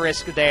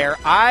asterisk there.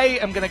 I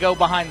am going to go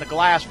behind the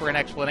glass for an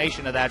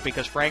explanation of that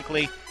because,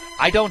 frankly,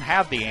 I don't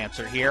have the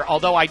answer here,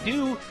 although I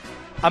do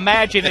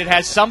imagine it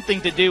has something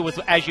to do with,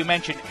 as you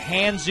mentioned,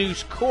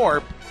 Hanzus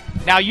Corp.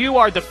 Now, you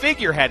are the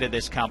figurehead of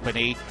this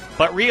company,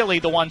 but really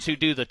the ones who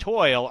do the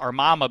toil are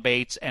Mama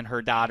Bates and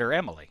her daughter,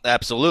 Emily.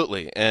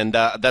 Absolutely, and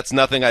that's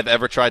nothing I've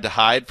ever tried to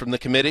hide from the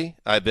committee.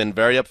 I've been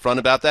very upfront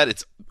about that.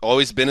 It's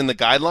always been in the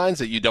guidelines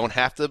that you don't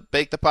have to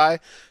bake the pie,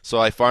 so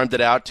I farmed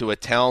it out to a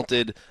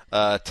talented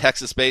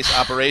Texas-based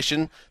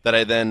operation that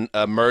I then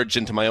merged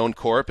into my own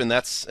corp, and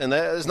there's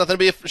nothing to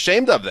be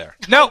ashamed of there.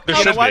 No, there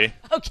should be.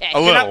 Okay. A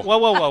little.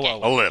 Whoa.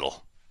 A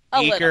little.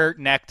 Eaker,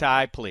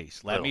 necktie,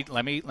 please. Let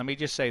me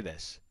just say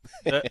this.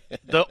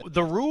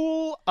 The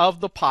rule of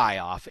the pie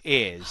off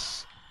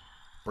is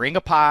bring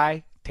a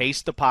pie,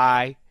 taste the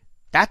pie.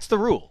 That's the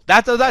rule.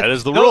 That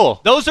is the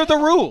rule. Those are the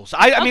rules.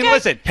 I mean,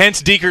 listen.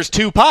 Hence Deeker's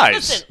 2 pies.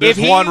 Listen, There's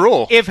one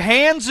rule. If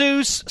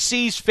Hanzus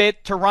sees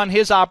fit to run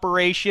his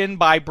operation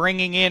by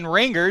bringing in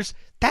ringers,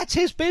 that's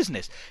his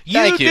business.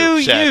 Thank you,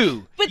 do Shaq.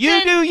 you. But You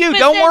then- do you. but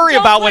Don't then worry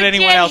about put what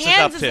anyone Dan else is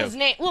up Hanzus' to.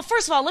 name. Well,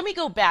 first of all, let me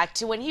go back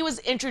to when he was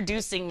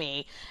introducing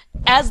me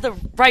as the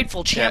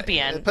rightful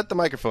champion. Yeah, put the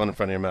microphone in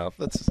front of your mouth.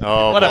 That's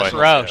Oh, What boy. a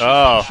throw. She's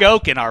Oh.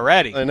 joking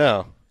already. I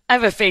know. I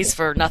have a face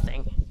for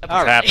nothing.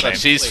 All right.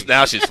 But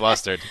now she's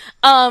flustered.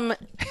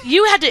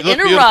 You had to You look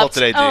beautiful interrupt.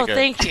 today, Oh, Deeker.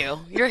 thank you.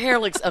 Your hair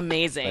looks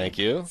amazing. Thank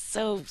you.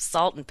 So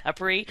salt and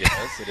peppery.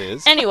 Yes, it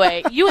is.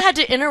 Anyway, you had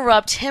to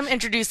interrupt him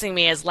introducing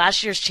me as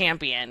last year's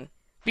champion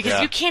Because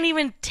Yeah. you can't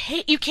even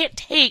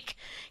take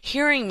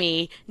hearing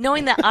me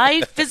knowing that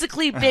I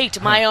physically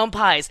baked my own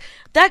pies.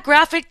 That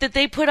graphic that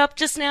they put up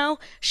just now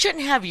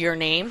shouldn't have your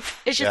name.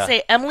 It should Yeah.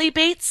 say Emily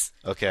Bates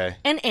Okay.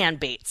 and Ann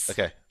Bates.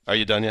 Okay. Are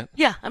you done yet?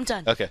 Yeah, I'm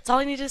done. Okay. That's all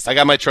I need to say. I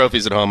got my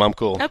trophies at home. I'm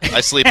cool. Okay.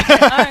 I sleep. All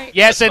right.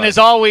 Yes, and as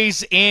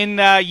always, in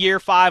year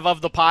 5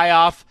 of the Pie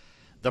Off,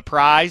 the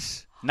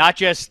prize, not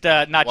just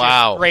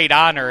Wow. great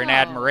honor and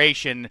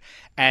admiration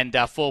and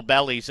full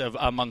bellies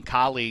among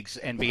colleagues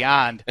and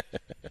beyond,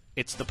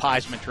 it's the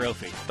Piesman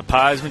Trophy. The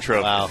Piesman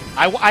Trophy. Wow.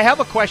 I have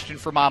a question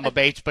for Mama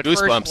Bates, but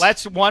Goosebumps. first,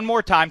 let's one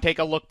more time take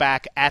a look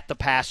back at the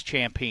past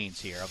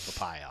champions here of the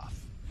Pie Off.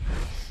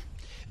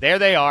 There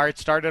they are. It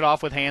started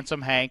off with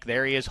Handsome Hank.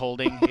 There he is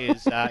holding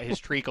his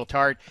treacle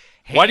tart.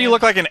 Why do you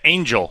look like an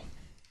angel?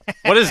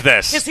 What is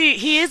this? Because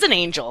he is an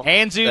angel.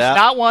 Hand Zeus, Yeah.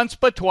 not once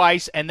but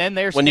twice, and then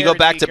there's When you go Sarah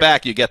back to Deaker.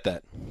 back, you get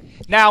that.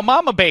 Now,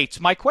 Mama Bates,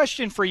 my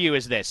question for you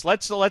is this.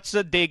 Let's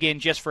dig in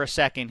just for a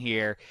second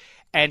here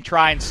and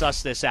try and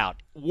suss this out.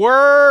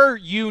 Were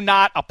you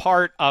not a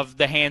part of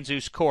the Hand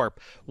Zeus Corp,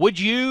 would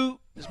you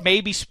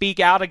maybe speak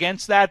out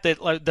against that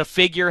the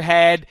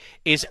figurehead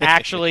is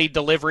actually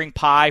delivering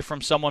pie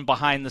from someone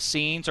behind the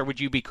scenes, or would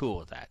you be cool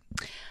with that?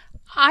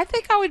 I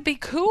think I would be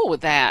cool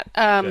with that.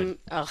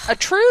 A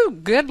true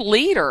good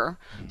leader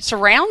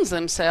surrounds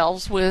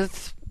themselves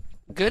with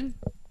good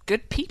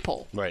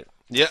people. Right.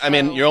 Yeah, I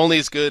mean, you're only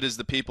as good as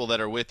the people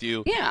that are with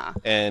you. Yeah.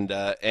 And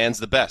Ann's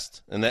the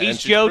best. And He's and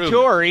she's Joe proven it.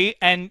 Torre,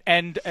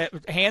 and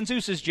Hand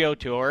Zeus is Joe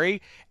Torre,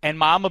 and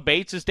Mama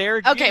Bates is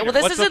Derek Okay, Jeter. well,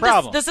 this What's the isn't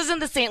problem? this isn't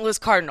the St. Louis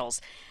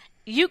Cardinals.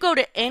 You go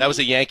to any. That was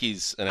a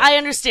Yankees. I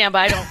understand, but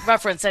I don't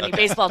reference any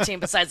baseball team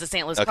besides the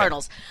St. Louis Okay.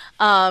 Cardinals.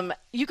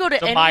 You go to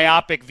It's a any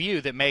myopic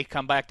view that may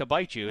come back to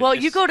bite you. Well,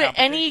 It's you go to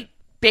any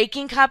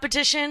baking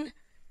competition,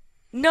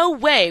 no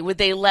way would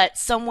they let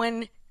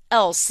someone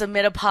else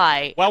submit a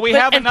pie. Well, we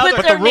put- have and another- put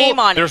But their the rule, name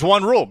on there's it.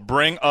 one rule: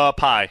 bring a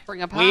pie.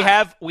 Bring a pie. We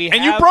have,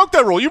 and you broke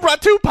that rule. You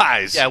brought 2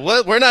 pies. Yeah,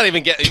 we're not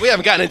even getting. We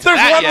haven't gotten into There's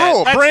that one yet.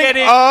 rule: Let's bring get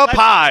in- a let's-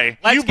 pie.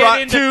 let's You get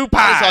brought into- 2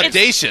 That pies. is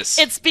audacious.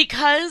 It's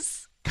because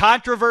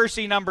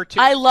Controversy number 2.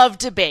 I love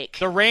to bake.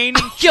 The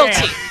reigning Guilty.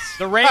 champ,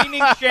 the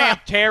reigning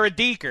champ, Tara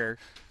Deaker,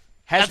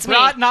 has That's me.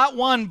 brought not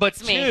one but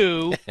That's me.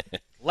 2.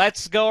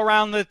 Let's go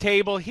around the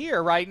table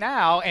here right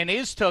now, and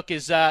Iztuk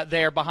is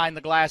there behind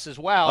the glass as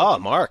well. Oh,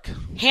 Mark.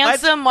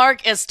 Handsome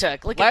Mark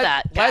Istuk. Look at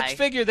that guy. Let's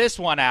figure this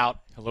one out.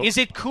 Is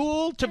it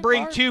cool to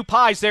bring 2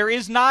 pies? There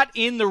is not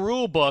in the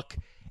rule book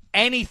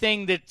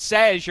anything that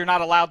says you're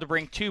not allowed to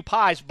bring 2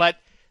 pies, but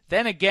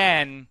then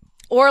again,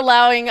 Or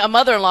allowing a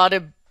mother-in-law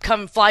to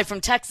come fly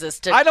from Texas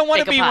to I don't want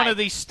to bake a be pie. one of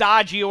these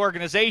stodgy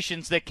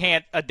organizations that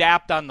can't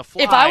adapt on the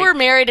fly. If I were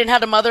married and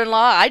had a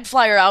mother-in-law, I'd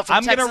fly her out from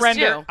I'm Texas gonna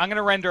too. I'm going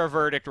to render a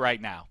verdict right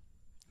now.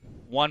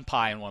 1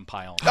 pie and 1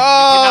 pie only.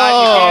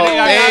 Oh, You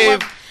cannot-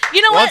 Dave.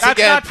 You know what? Once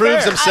again, not proves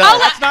fair.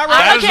 himself. That's not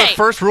That right. is Okay. the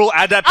first rule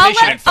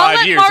adaptation in 5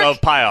 let years Mark-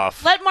 of Pie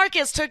Off. Let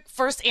Marcus took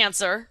first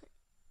answer.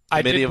 I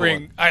Committee did of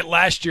bring.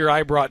 Last year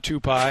I brought 2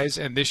 pies,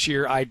 and this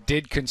year I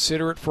did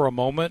consider it for a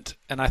moment,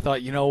 and I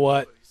thought, you know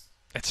what?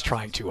 It's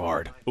trying too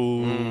hard.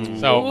 Ooh.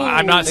 So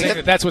I'm not saying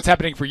that that's what's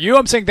happening for you.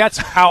 I'm saying that's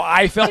how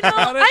I felt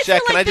about it.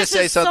 Jack, can I just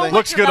say something?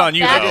 Looks good on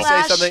you, Can I though. just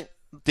say something?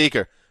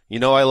 Deaker, you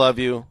know I love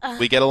you.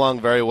 We get along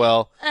very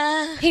well.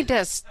 He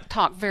does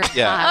talk very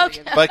Yeah. highly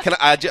of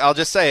But I'll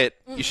just say it.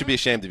 You should be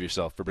ashamed of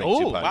yourself for bringing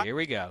 2 Ooh, pies. here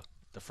we go.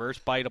 The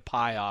first bite of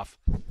pie off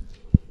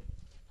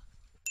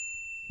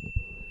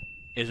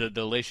is a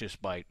delicious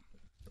bite.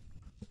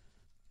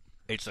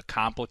 It's a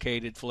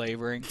complicated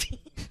flavoring.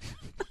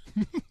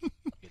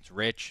 It's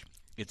rich.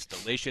 It's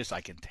delicious.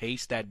 I can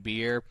taste that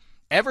beer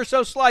ever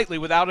so slightly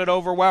without it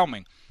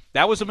overwhelming.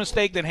 That was a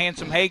mistake that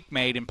Handsome Hank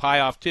made in Pie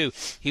Off 2.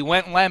 He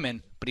went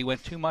lemon, but he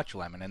went too much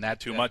lemon, and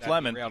that much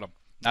lemon. derailed him.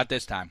 Not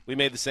this time. We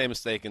made the same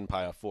mistake in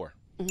Pie Off 4.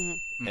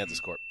 Mm-hmm. Kansas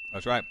Corp.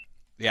 That's right.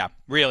 Yeah,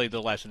 really,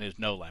 the lesson is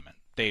no lemon.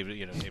 Dave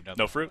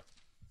No fruit.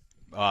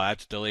 Oh,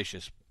 that's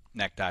delicious.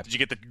 Necktie. Did you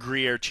get the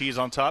Gruyere cheese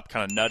on top?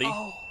 Kind of nutty.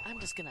 Oh, I'm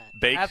just gonna.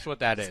 Bake. That's what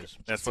that is.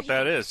 That's what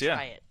that is. Yeah.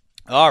 Try it.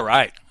 All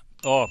right.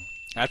 Oh,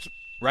 that's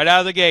right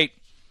out of the gate.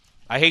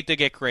 I hate to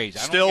get crazy.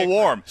 I don't Still get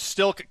warm.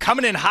 Still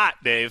coming in hot,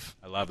 Dave.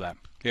 I love that.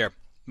 Here,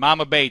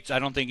 Mama Bates, I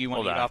don't think you want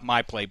Hold to eat on. off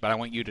my plate, but I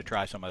want you to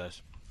try some of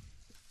this.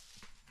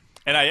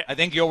 And I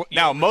think you'll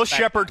now most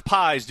respect shepherd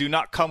pies do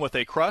not come with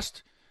a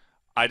crust.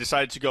 I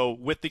decided to go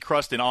with the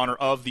crust in honor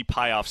of the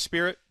Pie Off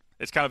spirit.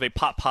 It's kind of a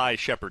pot pie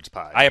shepherd's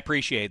pie. I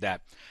appreciate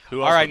that.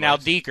 Who All else right, would now,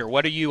 like? Deaker,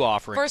 what are you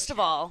offering? First of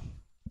all,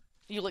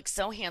 you look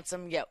so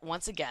handsome yet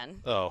once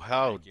again. Oh,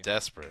 how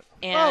desperate.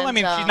 And, well, I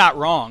mean, she's not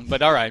wrong,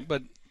 but all right.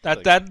 But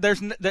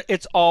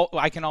it's all.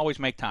 I can always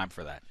make time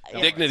for that.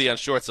 Dignity on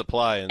short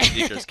supply in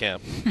Deaker's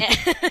camp.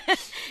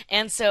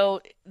 And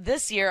so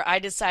this year I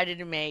decided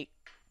to make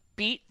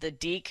Beat the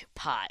Deke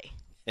Pie.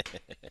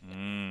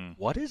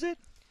 What is it?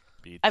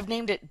 I've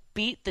named it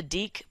Beat the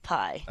Deke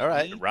Pie. All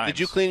right. Did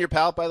you clean your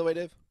palate, by the way,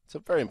 Dave? It's a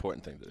very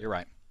important thing to do. You're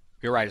right.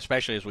 You're right,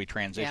 especially as we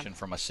transition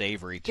from a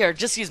savory to... Here,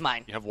 just use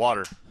mine. You have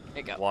water. There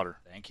you go. Water.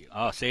 Thank you.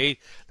 Oh, see?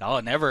 Oh,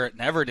 never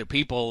do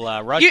people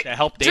rush to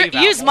help Dave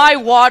out. Use my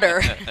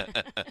water.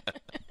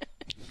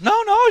 No,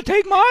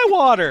 take my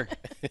water.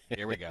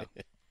 Here we go.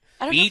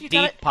 Eat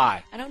deep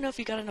pie. I don't know if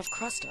you got enough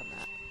crust on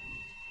that.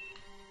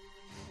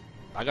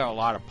 I got a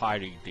lot of pie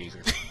to eat,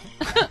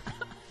 Deezer.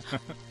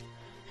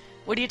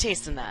 What do you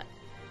taste in that?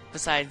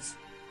 Besides...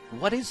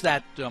 What is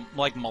that,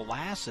 like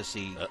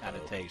molasses-y kind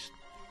of taste?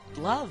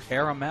 Love.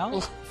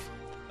 Caramel?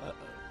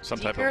 Some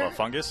type of a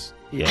fungus?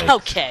 Yeah.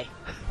 Okay.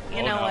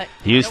 You know what?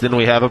 Houston,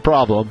 we have a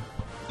problem.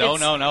 No.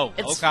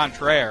 Au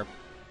contraire.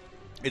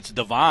 It's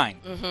divine.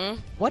 Mm-hmm.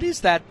 What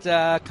is that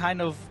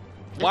kind of...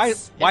 Why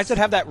does it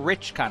have that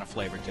rich kind of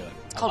flavor to it?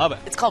 I love it.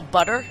 It's called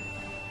butter.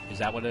 Is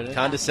that what it is?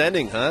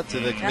 Condescending, huh? To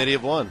the committee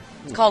of one.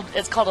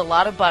 It's called a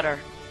lot of butter.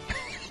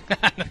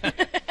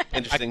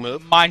 Interesting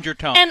move. Mind your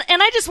tone. And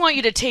I just want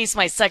you to taste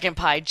my second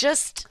pie.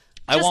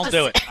 I won't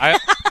do it.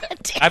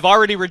 I've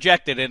already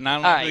rejected it, and I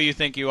don't know who you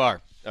think you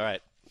are. All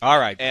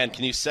right. And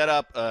can you set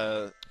up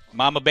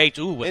Mama Bates?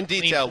 Ooh, in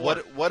detail.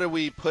 What are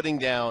we putting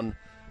down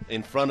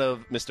in front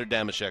of Mr.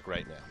 Damashek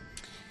right now?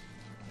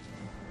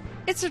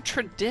 It's a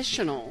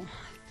traditional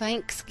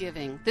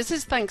Thanksgiving. This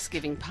is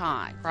Thanksgiving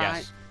pie,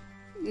 right?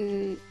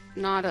 Yes.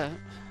 Not a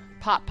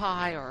pot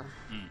pie or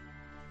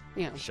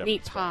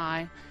meat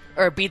pie.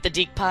 Or beat the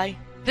deek pie.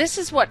 This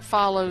is what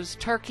follows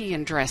turkey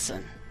and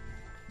dressing.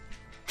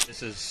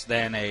 This is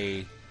then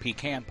a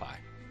pecan pie.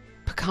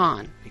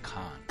 Pecan.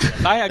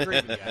 Yes, I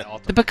agree with you.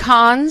 The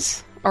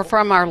pecans are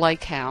from our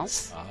lake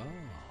house. Oh.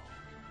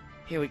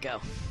 Here we go.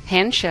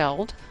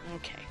 Hand-shelled.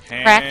 Okay.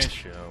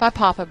 Cracked by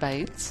Papa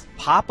Bates.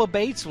 Papa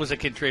Bates was a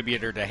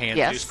contributor to Hand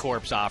Juice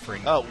Corp's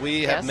offering. Oh,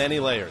 we have many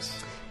layers.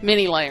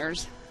 Many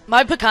layers.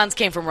 My pecans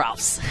came from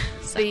Ralph's.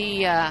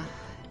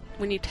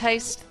 When you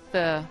taste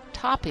the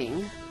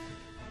topping,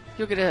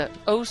 you'll get a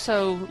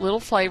little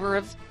flavor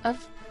of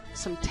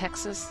some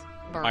Texas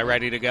bourbon. Am I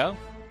ready to go?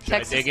 Should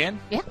I dig in?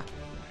 Yeah.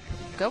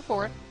 Go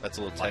for it. That's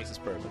a little Texas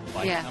bourbon.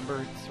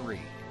 Number 3.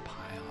 Pie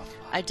off.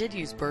 I did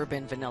use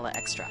bourbon vanilla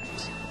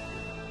extract.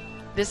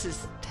 This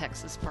is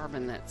Texas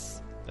bourbon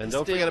that's... And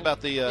don't forget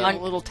about the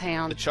little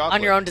town. The chocolate.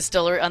 On your own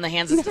distillery, on the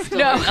Hans's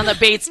distillery, on the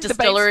Bates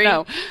distillery.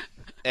 No.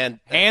 And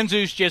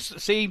Hansu's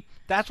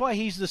that's why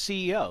he's the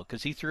CEO,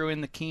 because he threw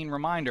in the keen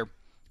reminder.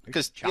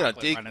 Because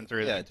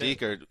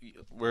Deke,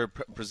 we're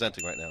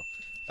presenting right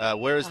now.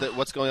 Where is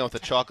what's going on with the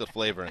chocolate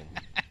flavoring?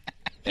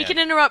 He can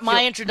interrupt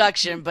my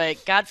introduction,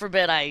 but God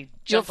forbid I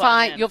You'll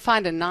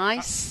find a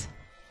nice,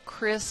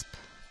 crisp,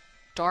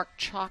 dark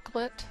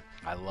chocolate.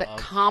 I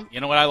love. You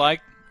know what I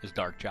like is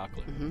dark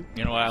chocolate. Mm-hmm.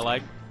 You know what I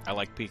like? I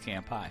like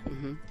pecan pie.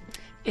 Mm-hmm.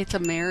 It's a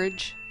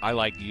marriage. I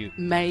like you.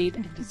 Made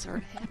in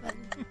dessert heaven.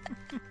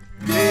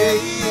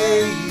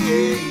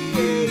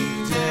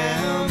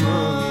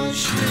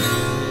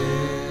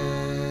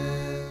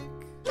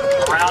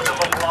 Round of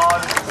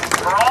applause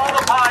for all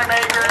the pie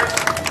makers.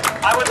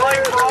 I would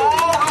like for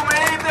all who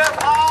made their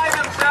pie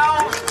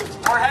themselves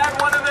or had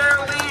one of their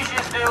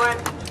lieges do it,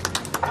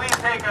 please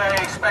take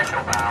a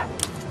special bow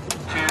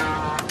to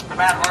the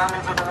Matt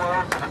Harmons of the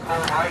world, to the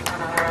Cole Wrights of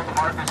the world, the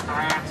Marcus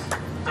Durants.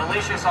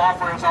 Delicious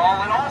offerings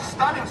all, and all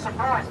stunning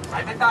surprises.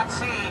 I did not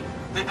see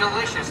the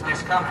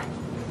deliciousness coming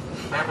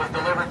that was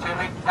delivered to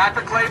me.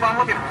 Patrick Claybon,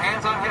 look at him,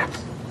 hands on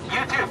hips.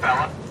 You too,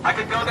 fella. I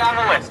could go down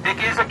the list. Dick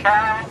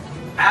Izakawa,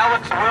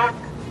 Alex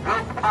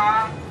Wilk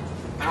Pie.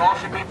 You all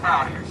should be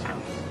proud of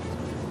yourselves.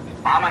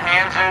 Mama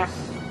Hanses,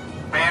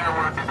 banner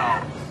work as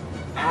always.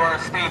 You are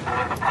a staple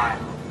in the pie.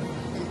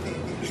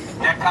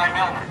 Necktie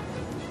Milner.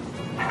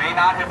 You may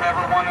not have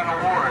ever won an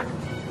award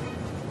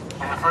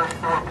in the first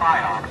 4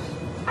 pie-offs,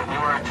 but you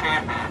are a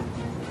champion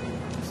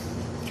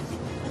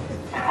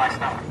in my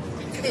stomach.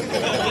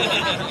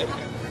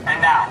 And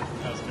now,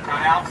 to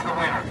announce the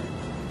winner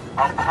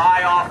of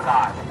Pie Off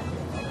 5,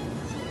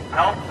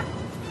 helped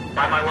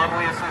by my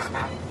lovely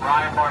assistant,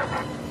 Ryan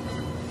Bartlett.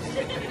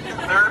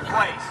 3rd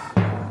place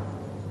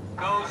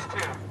goes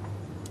to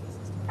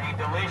a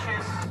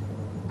delicious,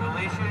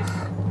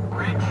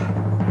 rich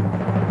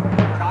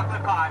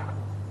chocolate pie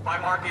by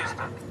Mark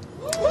Easton.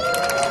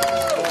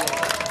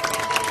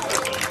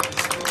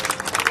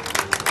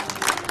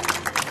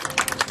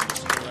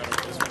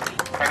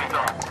 Any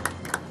thoughts?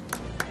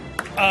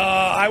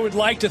 I would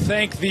like to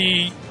thank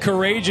the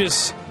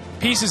courageous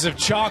pieces of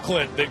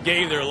chocolate that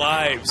gave their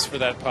lives for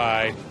that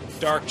pie.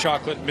 Dark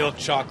chocolate, milk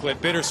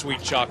chocolate,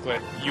 bittersweet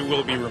chocolate. You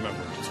will be remembered.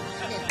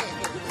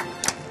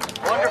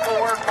 Wonderful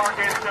work, Mark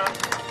Easton.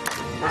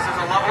 This is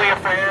a lovely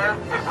affair.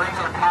 It brings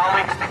our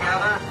colleagues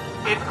together.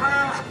 It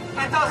proves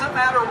it doesn't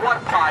matter what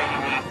pie you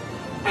eat.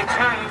 It's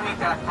who you eat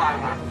that pie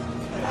with.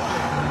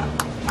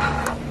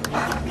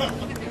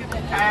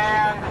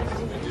 And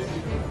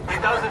it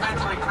does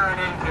eventually turn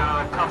into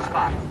a tough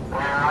spot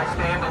where I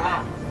stand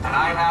alone. And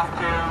I have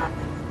to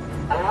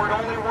award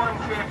only one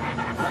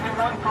championship, only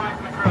one prize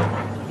in the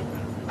trophy.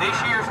 This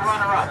year's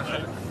runner-up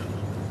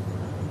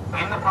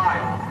in the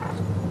pile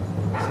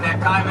is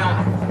Necktie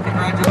Milner.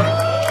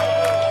 Congratulations.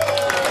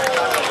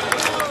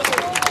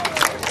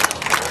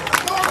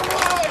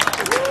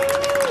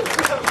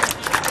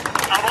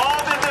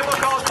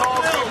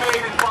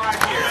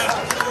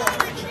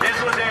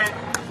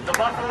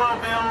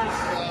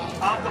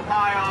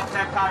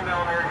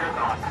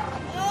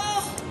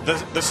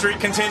 The streak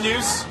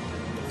continues.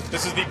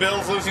 This is the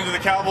Bills losing to the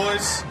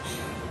Cowboys.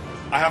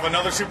 I have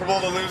another Super Bowl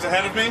to lose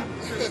ahead of me.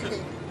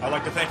 I'd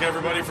like to thank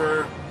everybody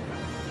for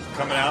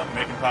coming out and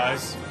making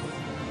pies.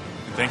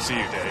 And thanks to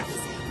you, Dave.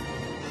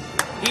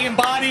 He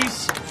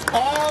embodies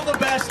all the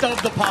best of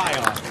the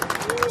pie-off.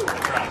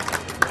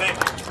 Thank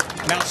you.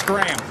 Now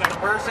scram. Second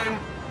person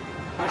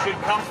who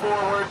should come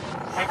forward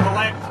and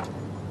collect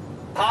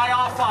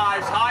Pie-Off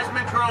 5's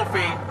Heisman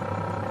Trophy.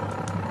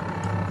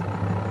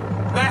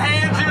 The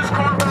Hand Juice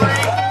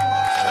Corporation.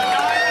 The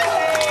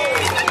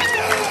Dynasty.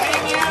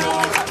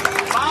 Continues.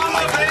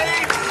 Mama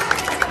Bates.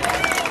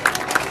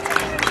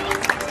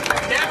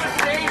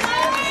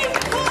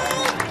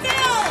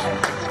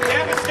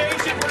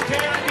 Devastation for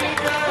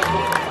Carolina.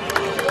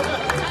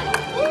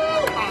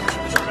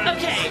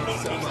 Okay,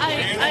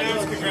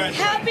 I'm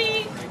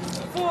happy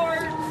for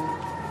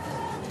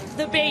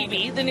the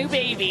baby, the new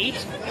baby,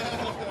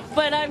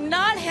 but I'm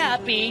not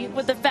happy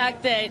with the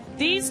fact that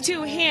these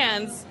two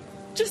hands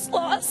just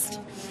lost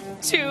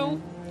to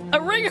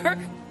a ringer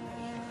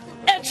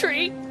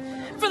entry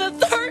for the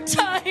third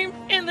time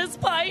in this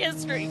pie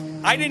history.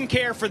 I didn't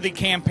care for the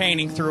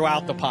campaigning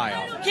throughout the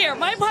pie-off. I don't care.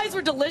 My pies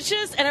were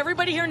delicious, and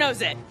everybody here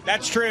knows it.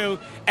 That's true.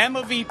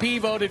 Emma VP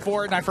voted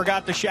for it, and I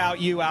forgot to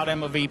shout you out,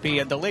 Emma VP,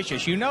 at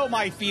Delicious. You know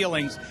my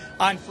feelings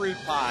on fruit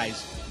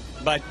pies,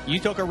 but you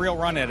took a real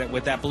run at it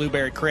with that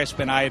blueberry crisp,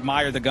 and I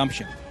admire the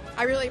gumption.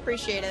 I really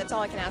appreciate it. That's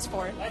all I can ask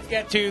for. Let's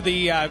get to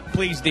the,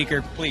 please,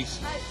 Deeker, please.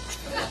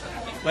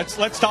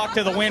 Let's talk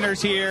to the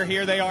winners here.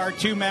 Here they are,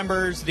 two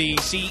members, the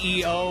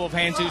CEO of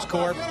Hand Juice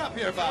Corp.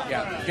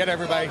 Yeah, get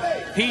everybody.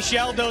 He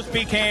shelled those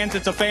pecans.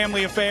 It's a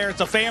family affair. It's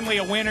a family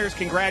of winners.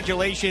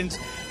 Congratulations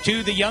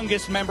to the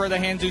youngest member of the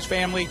Hand Juice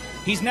family.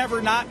 He's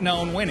never not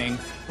known winning.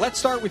 Let's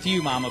start with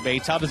you, Mama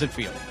Bates. How does it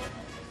feel?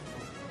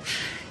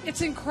 It's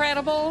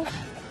incredible.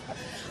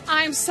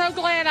 I'm so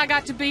glad I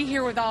got to be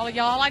here with all of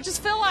y'all. I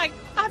just feel like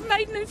I've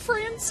made new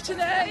friends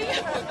today.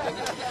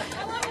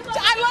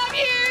 I love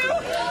you.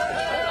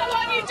 I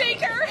love you,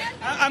 Deeker.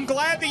 I'm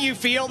glad that you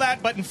feel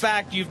that, but in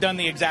fact, you've done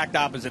the exact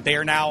opposite. They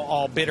are now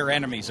all bitter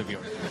enemies of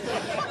yours.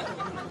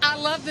 I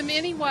love them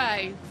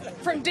anyway,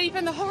 from deep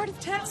in the heart of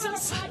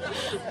Texas.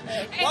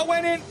 What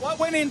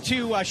went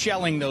into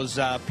shelling those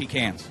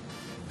pecans?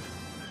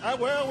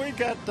 Well, we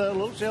got a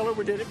little sheller.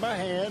 We did it by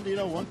hand,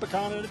 one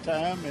pecan at a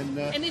time. And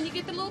then you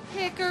get the little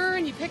picker,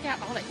 and you pick out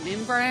all that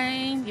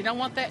membrane. You don't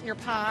want that in your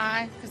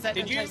pie, because that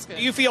doesn't taste good.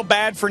 Do you feel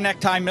bad for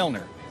Necktie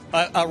Milner,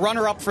 a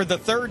runner-up for the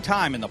third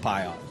time in the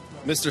pie-off?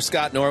 Mr.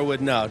 Scott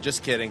Norwood, no,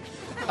 just kidding.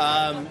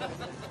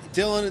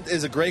 Dylan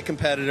is a great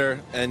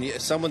competitor, and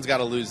someone's got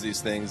to lose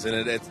these things,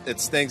 and it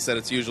stinks that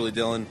it's usually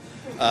Dylan.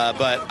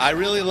 But I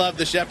really love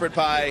the shepherd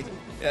pie.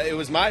 It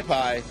was my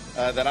pie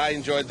that I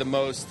enjoyed the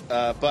most,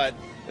 but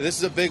this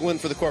is a big win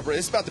for the corporation.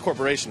 It's about the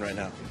corporation right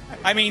now.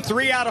 I mean,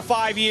 3 out of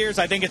 5 years,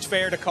 I think it's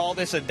fair to call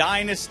this a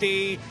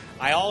dynasty.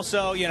 I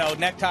also,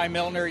 Necktie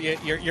Milner,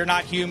 you're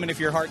not human if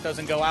your heart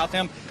doesn't go out to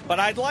him. But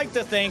I'd like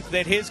to think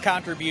that his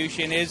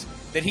contribution is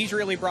that he's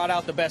really brought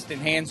out the best in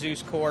Hand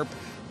Juice Corp,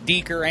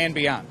 Deeker, and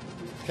beyond.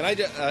 Can I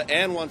just,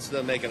 Ann wants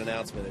to make an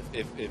announcement,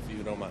 if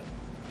you don't mind.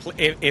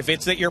 If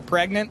it's that you're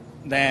pregnant,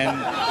 then... Oh,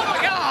 my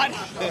God.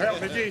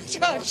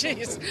 Oh,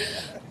 jeez.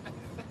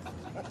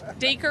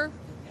 Deeker,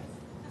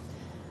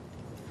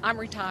 I'm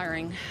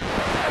retiring.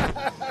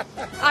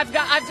 I've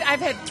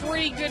had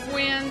 3 good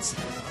wins,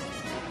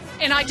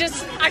 and I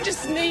just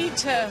need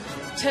to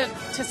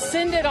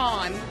send it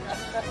on.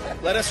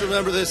 Let us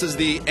remember this as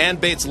the Ann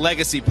Bates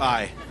Legacy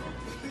Pie.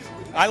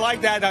 I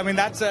like that. I mean,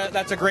 that's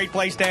a great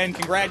place to end.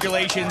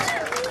 Congratulations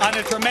on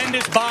a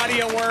tremendous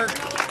body of work.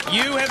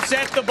 You have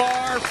set the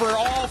bar for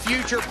all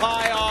future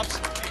pie-offs.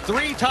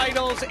 3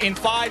 titles in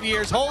 5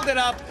 years. Hold it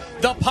up.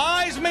 The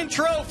Piesman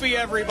Trophy,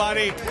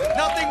 everybody.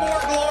 Nothing more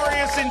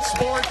glorious in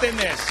sport than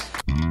this.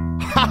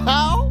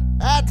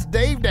 That's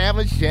Dave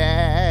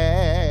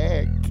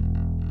Damashek.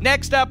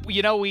 Next up,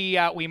 we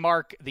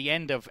mark the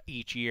end of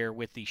each year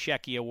with the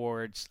Shecky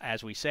Awards.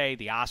 As we say,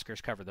 the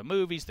Oscars cover the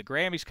movies, the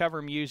Grammys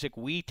cover music.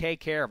 We take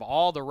care of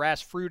all the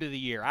rest, fruit of the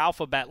year,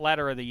 alphabet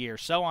letter of the year,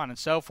 so on and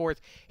so forth.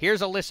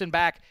 Here's a listen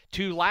back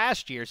to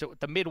last year's,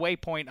 at the midway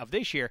point of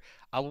this year,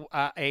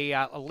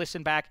 a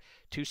listen back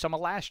to some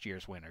of last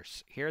year's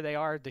winners. Here they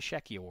are, the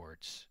Shecky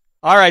Awards.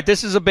 All right,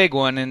 this is a big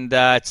one, and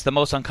it's the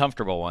most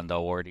uncomfortable one, the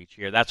award each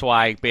year. That's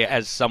why,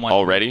 as someone...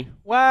 Already?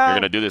 Well... You're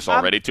going to do this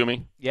already to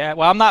me? Yeah,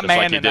 well, I'm not just man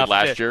like you enough did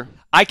last year?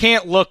 I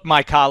can't look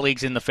my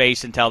colleagues in the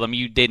face and tell them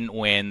you didn't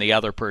win, the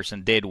other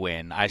person did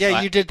win.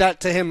 You did that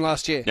to him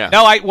last year. Yeah.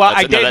 No, I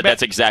did.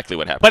 That's exactly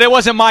what happened. But it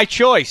wasn't my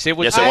choice. It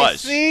was. Yes, it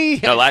was.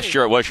 See. No, last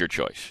year it was your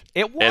choice.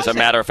 It was. As a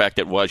matter of fact,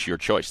 it was your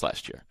choice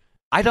last year.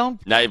 I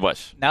don't... No, it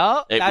was.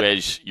 No. It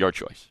was your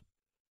choice.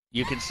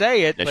 You can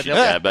say it, but...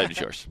 but it's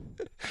yours.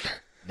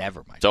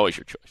 Never mind. It's always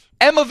your choice.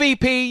 Emma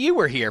VP, you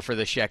were here for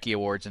the Shecky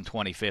Awards in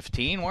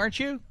 2015, weren't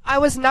you? I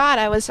was not.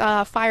 I was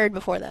fired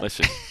before that.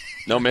 Listen,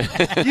 no man.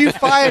 You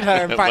fired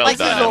her. In fact, Well this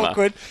done, is Emma.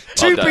 awkward. Well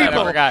 2 done, people.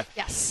 Emma. I forgot.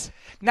 Yes.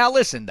 Now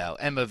listen, though,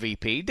 Emma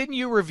VP, didn't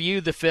you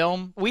review the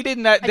film? We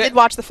didn't. I did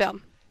watch the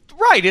film.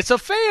 Right, it's a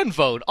fan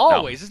vote,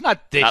 always. It's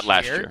not this Not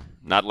last year.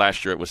 Not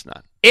last year, it was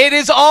not. It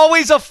is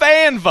always a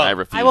fan vote. I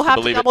refuse I will have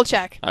to believe double it.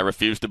 check. I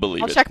refuse to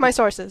believe I'll it. check my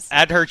sources.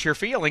 That hurts your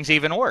feelings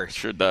even worse.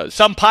 Sure does.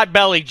 Some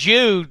potbelly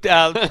Jew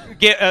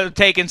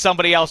taking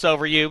somebody else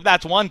over you,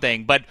 that's one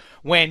thing. But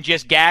when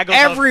just gaggles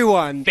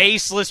of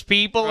faceless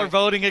people are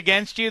voting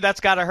against you, that's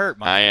got to hurt,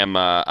 Mike. I am.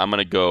 I'm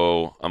gonna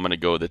go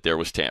that there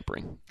was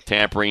tampering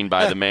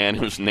by the man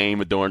whose name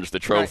adorns the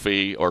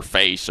trophy, or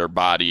face, or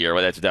body, or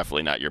that's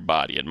definitely not your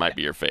body. It might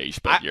be your face,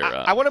 but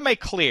I want to make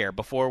clear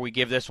before we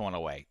give this one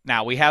away.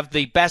 Now, we have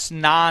the best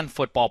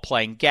non-football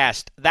playing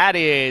guest. That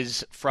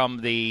is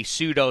from the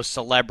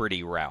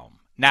pseudo-celebrity realm.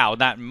 Now,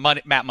 not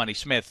Matt Money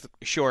Smith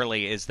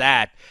surely is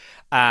that,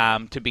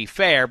 to be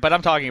fair, but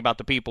I'm talking about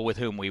the people with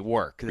whom we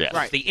work. Yes.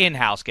 Right. The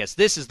in-house guest.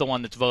 This is the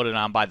one that's voted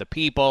on by the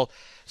people.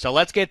 So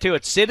let's get to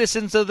it.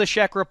 Citizens of the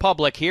Czech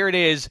Republic, here it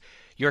is,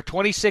 your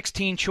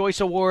 2016 Choice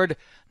Award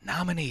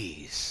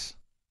nominees.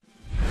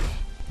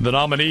 The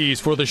nominees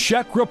for the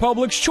Czech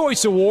Republic's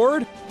Choice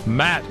Award,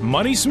 Matt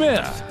Money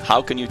Smith.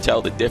 how can you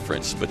tell the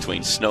difference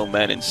between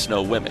snowmen and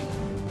snow women?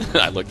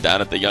 I look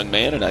down at the young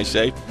man and I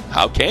say,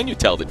 how can you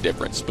tell the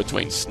difference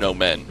between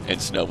snowmen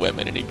and snow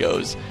women? And he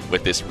goes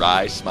with this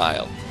wry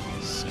smile,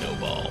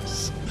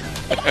 snowballs.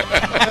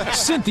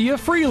 Cynthia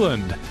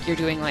Freeland. You're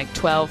doing like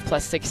 12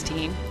 plus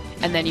 16,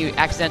 and then you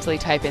accidentally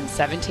type in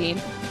 17,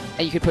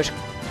 and you could push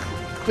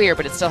clear,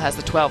 but it still has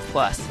the 12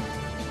 plus.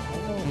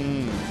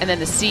 And then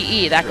the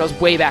CE, that goes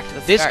way back to the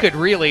This start. could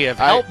really have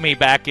helped me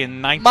back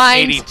in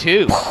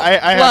 1982.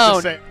 I have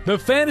to say, The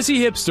Fantasy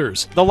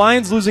Hipsters. the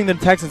Lions losing to the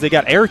Texans, they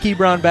got Eric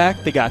Ebron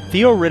back, they got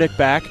Theo Riddick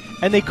back,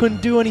 and they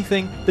couldn't do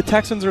anything. The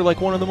Texans are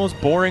like one of the most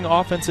boring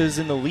offenses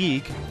in the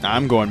league.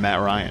 I'm going Matt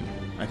Ryan.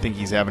 I think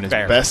he's having his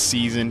Fair. best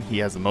season. He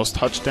has the most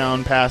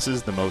touchdown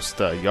passes, the most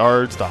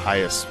yards, the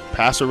highest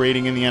passer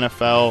rating in the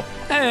NFL.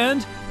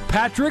 And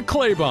Patrick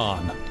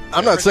Claybon.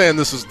 I'm not saying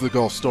this is the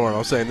Gulf Storm.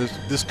 I'm saying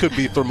this could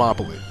be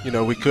Thermopylae. You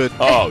know, we could.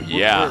 Oh,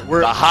 yeah.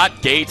 We're the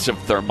hot gates of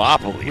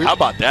Thermopylae. How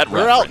about that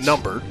We're reference?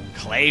 outnumbered.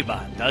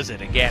 Claybon does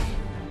it again.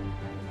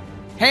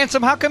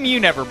 Handsome, how come you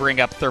never bring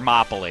up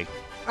Thermopylae?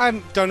 I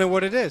don't know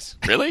what it is.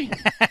 Really?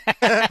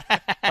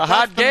 The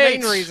hot the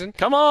gates. main reason.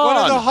 Come on. What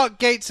are the hot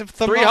gates of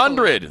Thermopylae?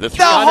 300. The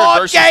 300 hot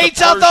versus gates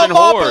the of Persian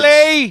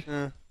Thermopylae!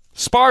 hordes.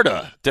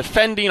 Sparta,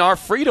 defending our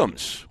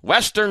freedoms.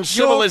 Western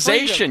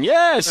civilization.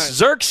 Yes. Right.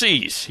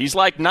 Xerxes. He's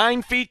like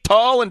 9 feet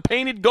tall and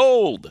painted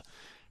gold.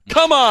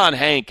 Come on,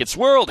 Hank. It's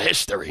world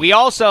history. We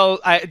also,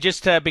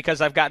 because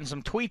I've gotten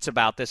some tweets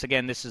about this,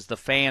 again, this is the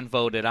fan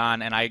voted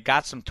on, and I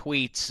got some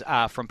tweets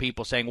from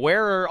people saying,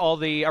 where are all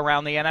the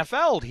around the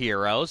NFL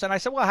heroes? And I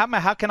said, well,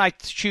 how can I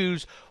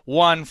choose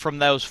one from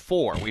those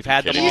four? We've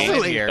had them all in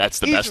Easily. here. That's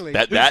the Easily.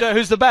 best.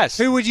 Who's the best?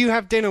 Who would you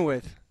have dinner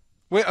with?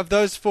 Of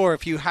those four,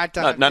 if you had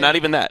to have No, dinner? not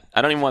even that.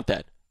 I don't even want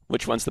that.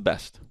 Which one's the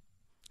best?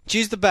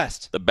 Choose the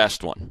best. The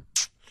best one.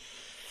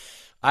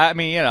 I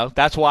mean,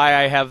 that's why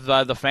I have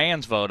the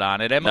fans vote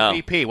on it.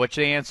 MVP, what's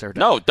the answer?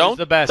 No, Who's don't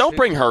the best? don't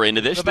bring her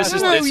into this. The This best.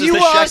 is No, this is you the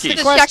asked Shecky.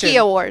 the question. Shecky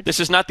Award.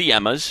 This is not the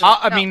Emmas.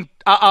 I mean,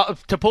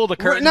 to pull the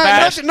curtain No,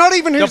 back. not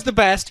even who's the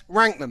best.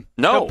 Rank them.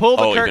 No. To pull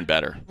the even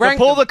better. To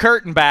pull the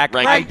curtain back.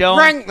 Rank I them. don't.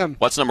 Rank them.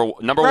 What's number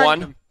Rank one?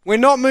 them. We're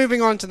not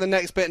moving on to the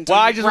next bit until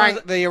Well, I you just rank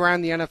wanted- the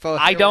around the NFL.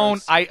 I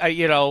don't.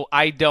 heroes.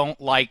 I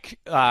don't like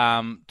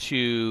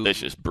to.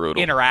 This is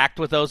brutal. Interact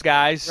with those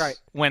guys Right.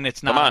 when it's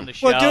Come not on. on the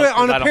show. Well, do it on 'cause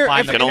I don't appearance.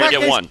 find You can only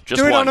get one. Just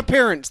do it one. on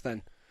appearance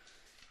then.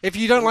 If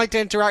you don't like to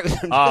interact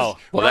with them, Oh.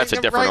 just Well, that's a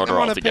rank them- different rank them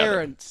order on altogether.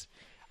 appearance.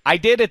 I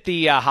did at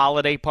the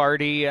holiday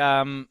party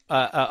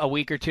a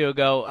week or two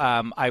ago.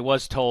 I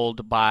was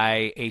told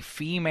by a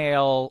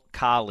female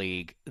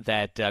colleague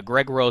that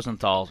Greg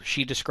Rosenthal,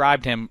 she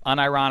described him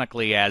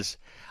unironically as,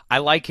 I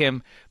like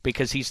him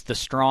because he's the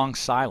strong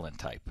silent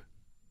type.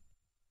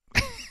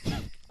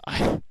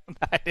 I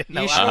didn't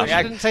know You how sure to she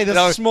react. didn't say the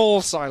No,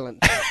 small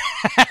silent?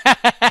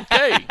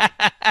 Okay.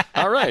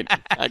 All right.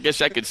 I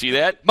guess I could see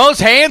that. Most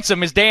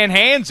handsome is Dan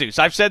Hanzus.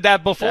 I've said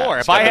that before. Yeah, if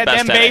he's got I the had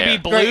best them head of baby hair.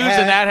 blues Great hair.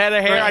 and that head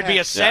of hair, Great I'd be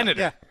hair. a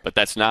senator. Yeah. But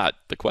that's not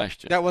the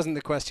question. That wasn't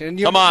the question.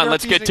 And Come on, you're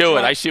let's get refusing to it.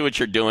 rank- I see what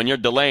you're doing. You're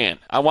delaying.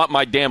 I want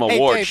my damn Hey,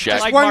 award, Dave, Shaq.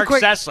 just Like one Mark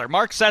quick- Sessler.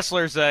 Mark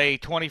Sessler's a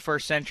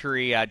 21st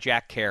century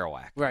Jack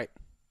Kerouac. Right.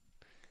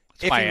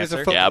 That's my he was a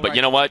answer. football Yeah, but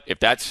you know writer. what?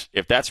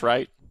 If that's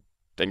right,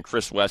 then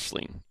Chris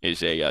Wessling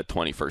is a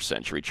 21st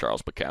century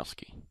Charles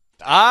Bukowski.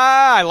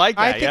 Ah, I like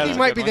that. I think Yeah, he that's a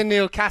might good be one. the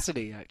Neil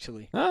Cassidy,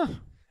 actually. Ah.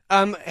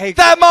 Hey,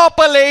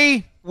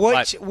 Thermopylae!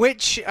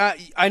 which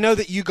I know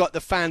that you got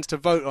the fans to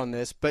vote on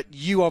this, but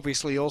you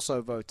obviously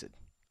also voted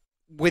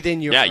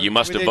within your. Yeah, you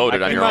must have within-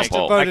 voted on you your own must have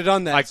poll. voted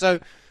on that. I-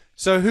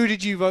 So who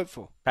did you vote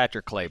for?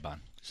 Patrick Claybon.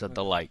 He's a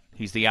delight.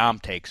 He's the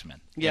takesman.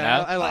 Yeah,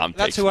 you know? I like. I'm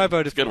That's taking who I it.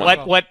 voted It's a good for. one.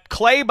 What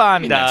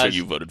Claybon That's does. who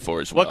you voted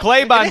for as well. What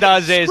Claybon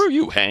does is Screw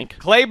you, Hank.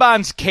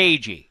 Claybon's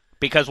cagey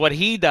because what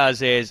he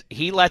does is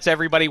he lets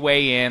everybody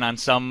weigh in on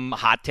some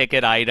hot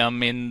ticket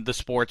item in the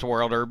sports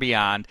world or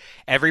beyond.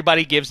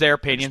 Everybody gives their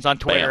opinions on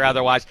Twitter. Bam.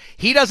 Otherwise,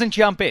 he doesn't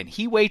jump in.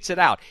 He waits it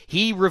out.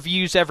 He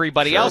reviews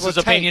everybody Sure. else's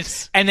Well, it opinions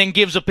takes. and then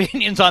gives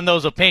opinions on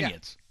those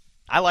opinions.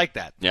 I like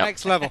that. Yep.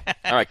 Next level.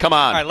 All right, come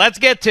on. All right, let's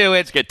get to it.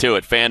 Let's get to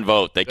it. Fan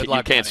vote. You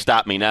luck, can't buddy.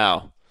 stop me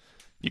now.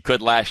 You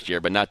could last year,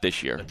 but not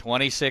this year. The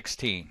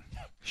 2016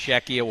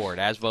 Shecky Award,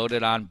 as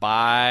voted on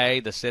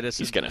by the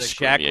citizens He's going of to the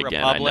screw Czech me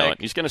again. Republic. I know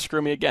it. He's going to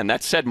screw me again.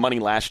 That said money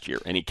last year,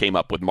 and he came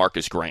up with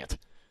Marcus Grant.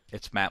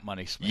 It's Matt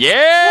Money Smith. Yeah!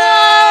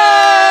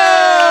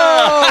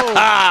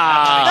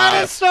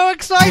 That is so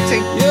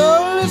exciting.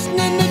 You're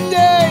listening to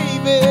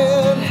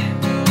David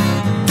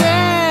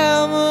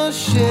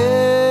Damashek.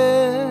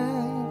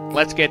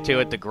 Let's get to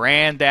it. The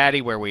granddaddy,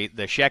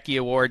 the Shecky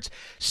Awards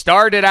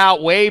started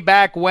out way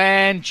back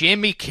when.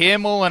 Jimmy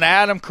Kimmel and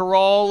Adam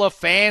Carolla,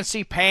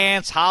 Fancy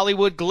Pants,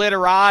 Hollywood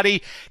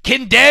Glitterati,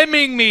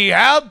 condemning me.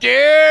 How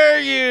dare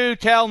you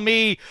tell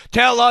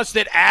us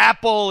that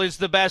apple is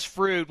the best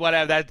fruit?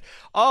 Whatever.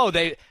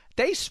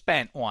 They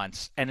spent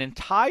once an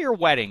entire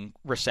wedding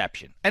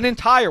reception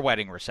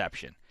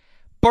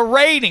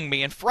berating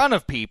me in front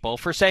of people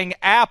for saying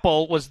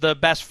apple was the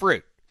best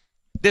fruit.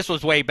 This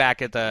was way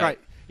back at the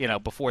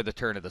before the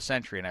turn of the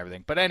century and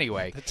everything. But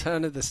anyway, The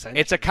turn of the century.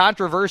 it's a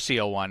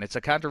controversial one.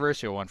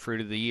 Fruit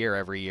of the year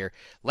every year.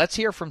 Let's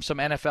hear from some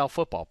NFL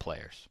football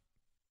players.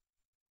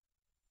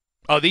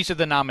 Oh, these are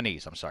the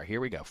nominees. I'm sorry. Here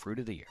we go. Fruit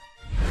of the year.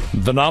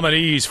 The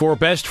nominees for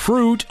Best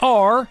Fruit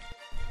are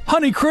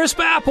Honeycrisp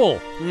Apple,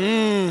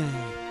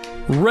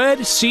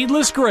 Red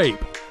Seedless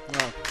Grape,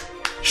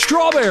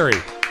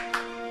 Strawberry,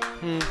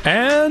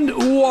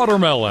 and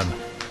Watermelon.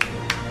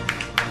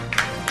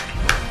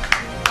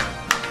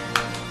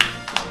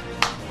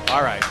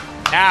 All right.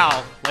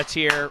 Now, let's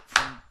hear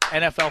from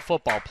NFL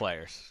football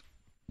players.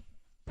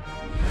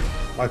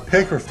 My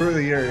pick for fruit of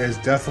the year is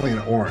definitely an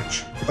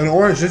orange. An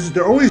orange,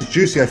 they're always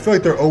juicy. I feel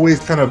like they're always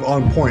kind of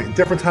on point.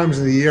 Different times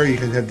of the year, you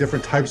can have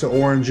different types of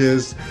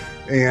oranges.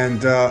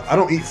 And I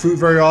don't eat fruit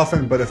very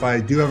often, but if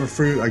I do have a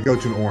fruit, I go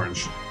to an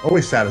orange.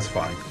 Always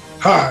satisfying.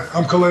 Hi,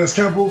 I'm Calais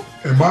Campbell,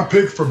 and my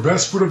pick for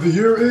best fruit of the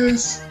year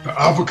is the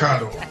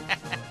avocado.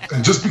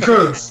 And just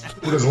because,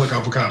 who doesn't like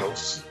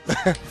avocados?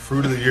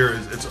 Fruit of the year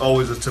it's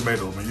always a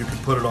tomato. I mean, you can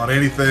put it on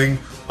anything,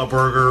 a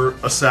burger,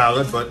 a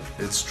salad, but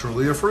it's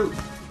truly a fruit.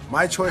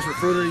 My choice for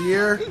fruit of the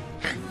year,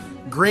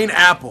 green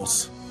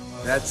apples.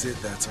 That's it,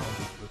 that's all.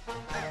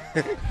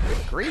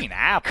 Green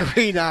apple.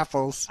 Green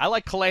apples. I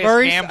like Calais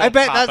Maurice, Campbell. I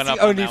bet popping that's the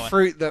up on only that one.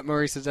 fruit that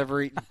Maurice has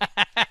ever eaten.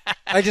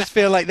 I just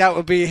feel like that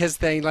would be his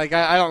thing. Like,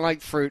 I don't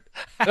like fruit.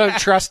 I don't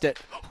trust it.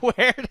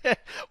 Where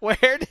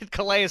did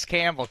Calais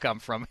Campbell come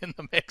from in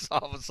the mix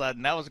all of a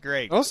sudden? That was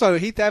great. Also,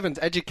 Heath Evans,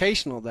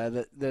 educational there,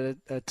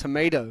 the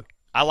tomato.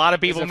 A lot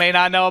of people may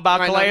not know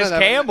about Might not Calais know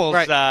that. Campbell's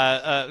Right.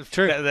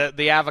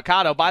 the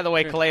avocado. By the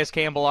way, Calais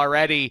Campbell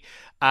already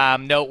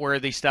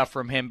noteworthy stuff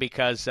from him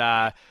because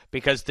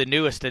the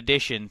newest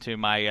addition to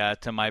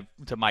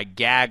my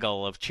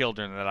gaggle of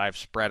children that I've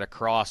spread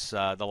across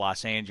the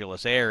Los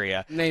Angeles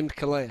area. Named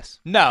Calais.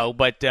 No,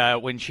 but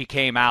when she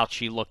came out,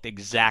 she looked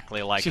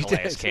exactly like She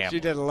Calais did. Campbell. She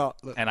did a lot.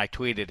 Look. And I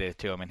tweeted it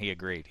to him, and he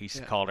agreed. He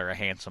called her a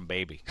handsome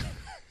baby,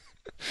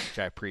 which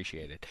I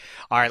appreciated.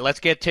 All right,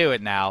 let's get to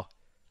it now.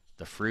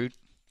 The fruit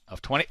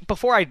of 20.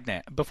 Before I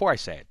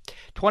say it,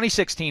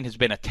 2016 has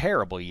been a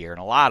terrible year in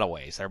a lot of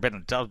ways. There have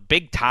been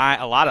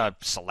a lot of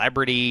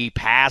celebrity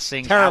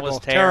passing. That was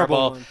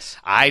terrible. ones.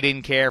 I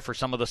didn't care for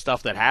some of the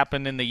stuff that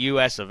happened in the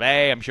U.S. of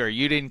A. I'm sure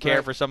you didn't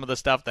care for some of the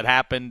stuff that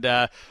happened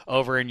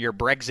over in your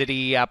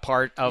Brexity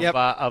part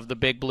of the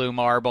Big Blue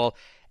Marble.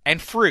 And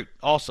fruit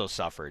also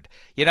suffered.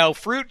 You know,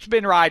 fruit's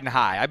been riding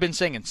high. I've been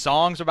singing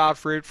songs about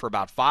fruit for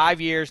about 5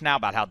 years now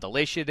about how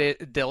delicious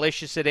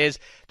it is.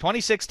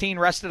 2016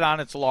 rested on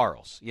its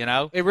laurels, you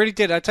know? It really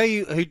did. I tell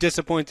you who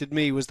disappointed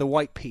me was the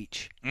white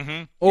peach.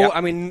 Mm-hmm. Or,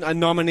 I mean, a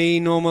nominee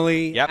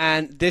normally.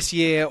 And this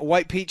year,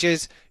 white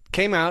peaches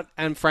came out,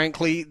 and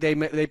frankly,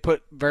 they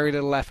put very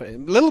little effort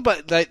in. A little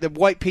bit like the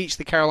white peach,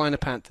 the Carolina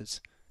Panthers.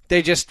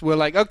 They just were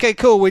like, okay,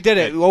 cool, we did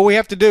it. All we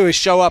have to do is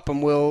show up,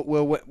 and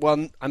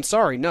well, I'm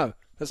sorry, no.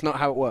 That's not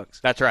how it works.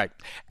 That's right.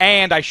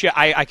 And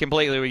I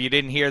completely, you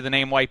didn't hear the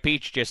name White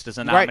Peach just as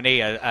a nominee,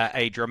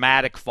 a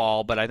dramatic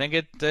fall, but I think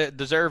it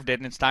deserved it,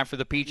 and it's time for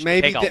the peach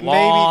to take a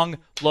long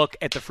look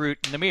at the fruit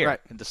in the mirror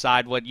and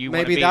decide what you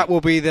want to be. Maybe that will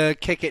be the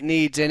kick it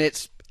needs in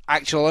its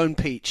actual own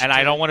peach. And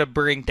I don't want to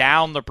bring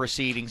down the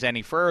proceedings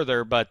any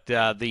further, but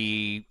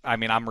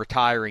I'm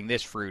retiring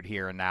this fruit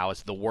here and now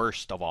as the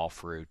worst of all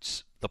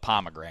fruits, the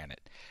pomegranate.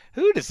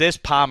 Who does this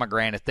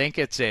pomegranate think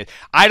it's it?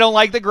 I don't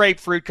like the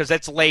grapefruit because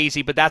that's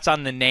lazy, but that's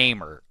on the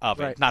namer of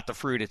it, not the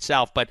fruit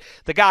itself. But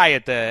the guy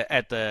at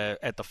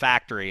the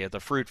factory, at the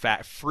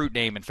fruit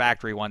naming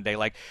factory one day,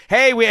 like,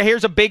 hey,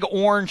 here's a big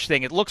orange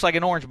thing. It looks like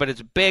an orange, but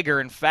it's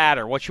bigger and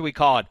fatter. What should we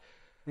call it?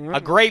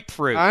 A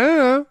grapefruit. I don't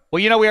know. Well,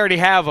 you know, we already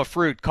have a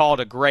fruit called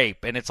a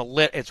grape, and it's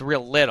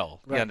real little.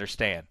 You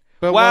understand?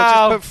 But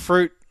just put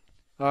fruit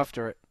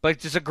after it.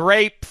 But it's a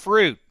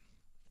grapefruit.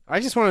 I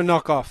just want to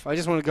knock off. I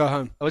just want to go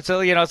home. So,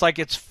 it's like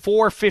it's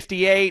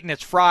 4:58 and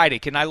it's Friday.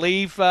 Can I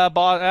leave? All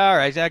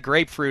right, that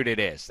grapefruit it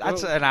is.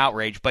 That's an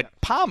outrage. But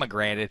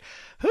pomegranate,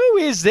 who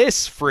is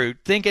this fruit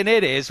thinking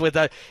it is?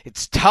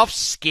 It's tough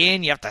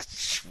skin. You have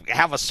to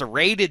have a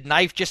serrated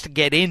knife just to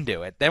get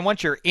into it. Then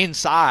once you're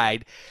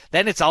inside,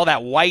 then it's all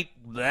that white,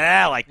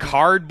 like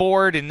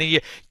cardboard, and then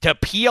to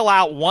peel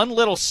out one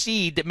little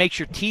seed that makes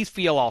your teeth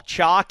feel all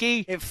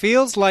chalky. It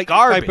feels like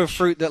garbage. The type of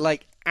fruit that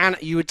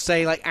you would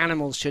say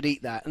animals should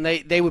eat that, and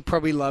they would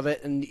probably love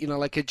it. And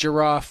like a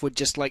giraffe would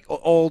just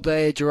all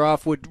day a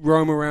giraffe would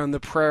roam around the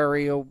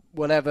prairie or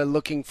whatever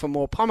looking for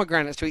more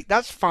pomegranates to eat.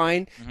 That's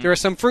fine. Mm-hmm. There are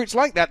some fruits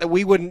like that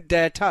we wouldn't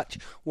dare touch.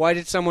 Why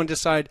did someone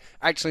decide,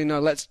 actually no,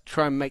 let's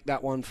try and make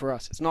that one for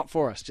us? It's not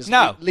for us. Just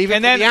leave it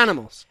to the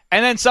animals.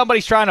 And then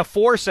somebody's trying to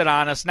force it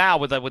on us now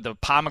with the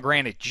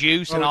pomegranate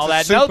juice and all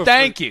that. No,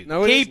 thank you.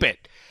 No, keep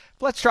it.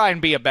 Let's try and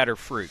be a better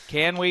fruit.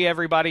 Can we,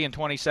 everybody, in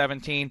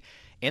 2017?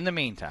 In the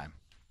meantime,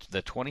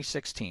 the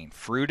 2016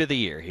 Fruit of the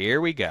Year. Here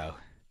we go.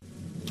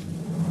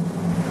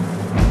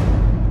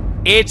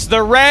 It's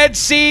the red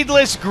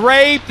seedless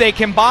grape. They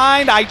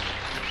combined.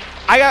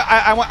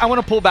 I want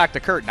to pull back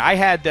the curtain. I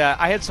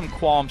had some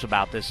qualms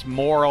about this,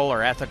 moral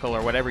or ethical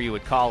or whatever you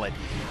would call it.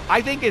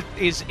 I think it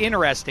is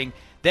interesting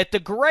that the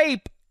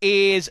grape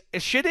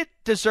should it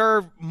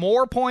deserve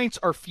more points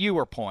or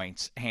fewer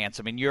points,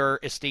 Handsome, in your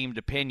esteemed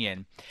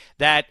opinion,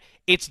 that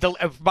it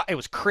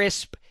was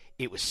crisp,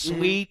 it was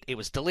sweet, it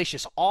was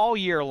delicious all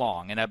year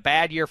long, and a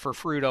bad year for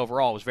fruit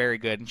overall was very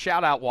good. And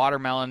shout out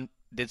Watermelon,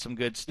 did some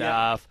good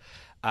stuff.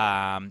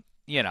 Yeah.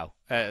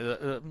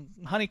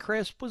 Honey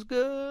Crisp was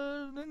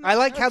good. I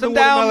like how the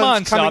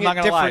watermelon's coming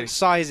in different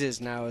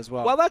sizes now as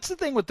well. Well, that's the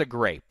thing with the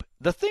grape.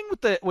 The thing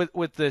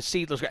with the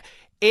seedless grape,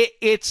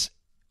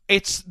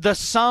 it's the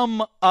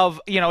sum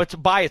of, it's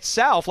by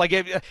itself. Like,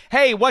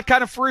 hey, what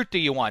kind of fruit do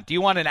you want? Do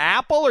you want an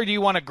apple or do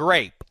you want a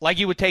grape? Like,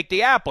 you would take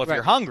the apple if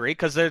you're hungry,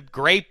 because the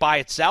grape by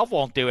itself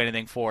won't do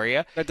anything for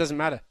you. That doesn't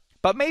matter.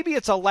 But maybe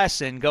it's a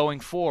lesson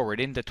going forward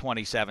into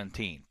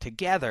 2017.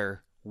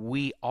 Together,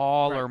 we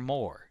all are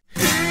more.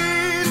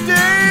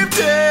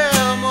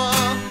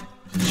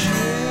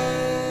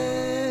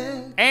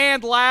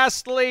 And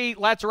lastly,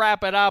 let's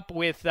wrap it up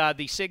with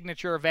the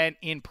signature event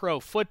in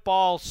pro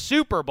football,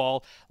 Super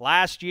Bowl,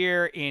 last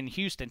year in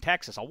Houston,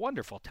 Texas. A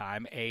wonderful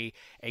time, a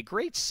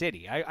great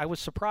city. I was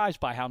surprised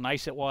by how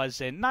nice it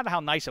was, and not how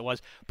nice it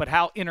was, but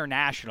how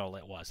international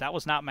it was. That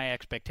was not my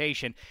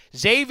expectation.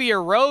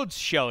 Xavier Rhodes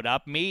showed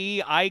up.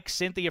 Me, Ike,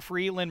 Cynthia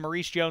Freeland,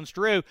 Maurice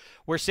Jones-Drew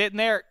were sitting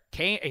there.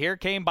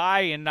 Came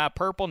by in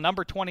purple,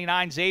 number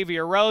 29,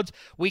 Xavier Rhodes.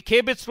 We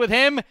kibitzed with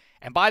him,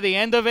 and by the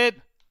end of it,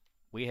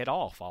 we had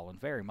all fallen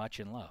very much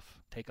in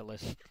love. Take a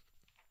listen.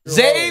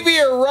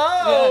 Xavier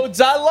Rhodes,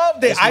 I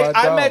loved it.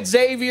 I met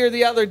Xavier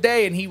the other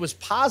day, and he was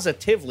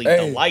positively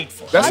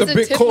delightful. That's a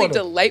big corner.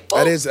 Delightful.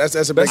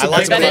 That's a big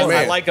corner.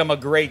 I like him a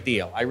great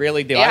deal. I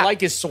really do. Yeah. I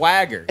like his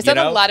swagger. I said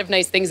a lot of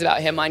nice things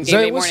about him on game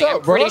day morning.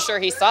 I'm pretty sure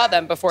he saw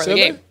them before the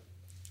game.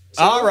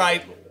 All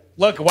right.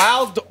 Look,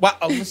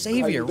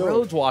 Xavier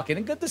Rhodes walking,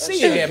 and good to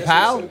see you again,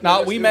 pal.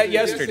 No, we met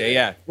yesterday,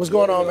 yeah. What's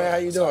going on, man? How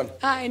you doing?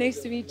 Hi,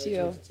 nice to meet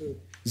you.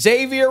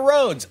 Xavier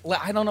Rhodes.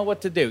 I don't know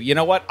what to do. You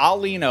know what? I'll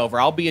lean over.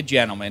 I'll be a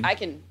gentleman. I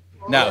can.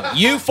 No,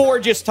 you four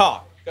just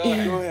talk. Go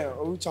ahead. What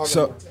are we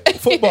talking about?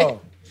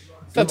 Football.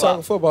 We're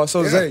talking football.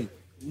 So, Zay,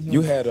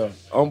 you had an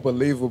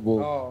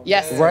unbelievable...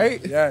 Yes. Right?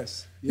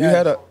 Yes. You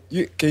had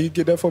can you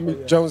get that for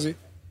me, Jonesy?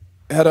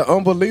 Had an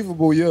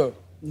unbelievable year.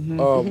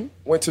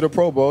 Went to the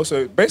Pro Bowl.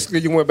 So, basically,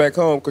 you went back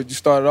home because you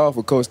started off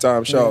with Coach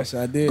Tom Shaw. Yes,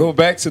 I did. Go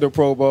back to the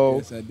Pro Bowl.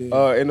 Yes, I did.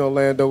 In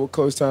Orlando with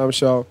Coach Tom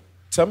Shaw.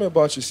 Tell me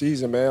about your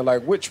season, man.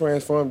 Like, what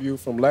transformed you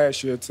from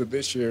last year to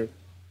this year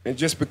and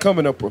just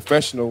becoming a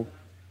professional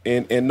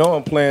and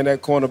knowing playing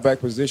that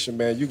cornerback position,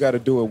 man, you got to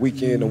do it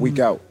week in and week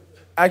out.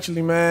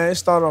 Actually, man, it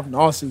started off in the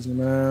offseason,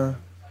 man.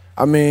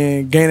 I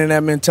mean, gaining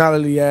that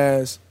mentality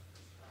as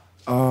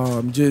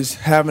just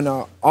having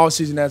an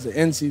off-season as an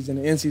in-season,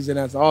 an in-season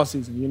as an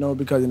off-season,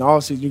 because in the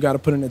off-season you got to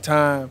put in the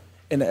time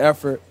and the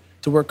effort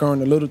to work on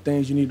the little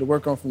things you need to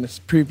work on from the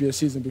previous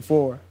season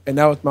before. And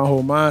that was my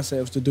whole mindset,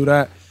 was to do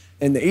that.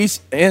 In the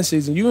end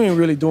season, you ain't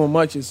really doing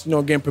much. It's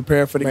getting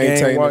prepared for the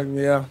game,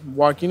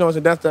 walking. So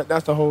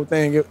that's the whole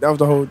thing. That was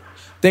the whole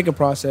thinking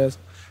process.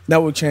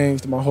 That would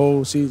change my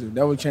whole season.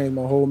 That would change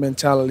my whole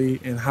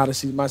mentality and how my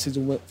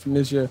season went from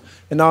this year,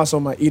 and also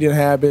my eating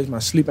habits, my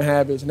sleeping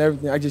habits, and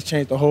everything. I just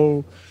changed my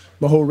whole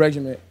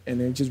regiment, and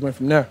it just went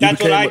from there.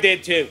 That's what I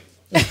did too.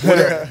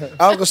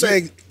 I was gonna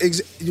say,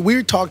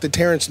 we talked to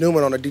Terrence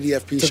Newman on the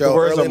DDFP show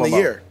early in the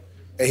year.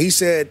 And he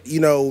said,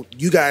 you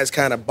guys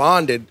kind of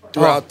bonded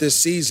throughout this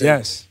season.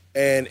 Yes.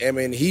 And, I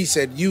mean, he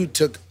said you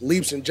took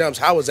leaps and jumps.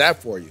 How was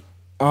that for you?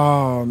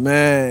 Oh,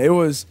 man. It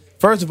was,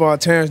 first of all,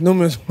 Terrence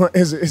Newman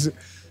is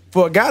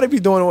for a guy to be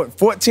doing,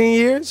 14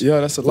 years?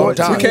 Yeah, that's a long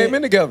time. We came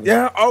in together.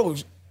 Yeah.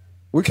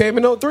 We came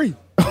in 03.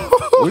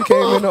 We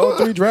came in the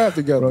 03 draft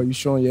together. Bro, you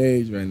showing your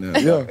age right now.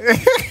 Yeah.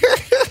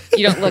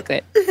 You don't look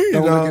it.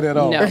 Don't look at it at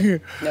all.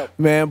 No.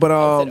 Man,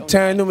 but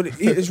Terrence Newman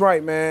is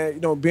right, man. You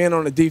know, being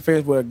on the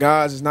defense with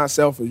guys is not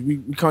selfish. We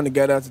come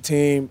together as a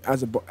team,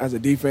 as a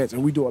defense,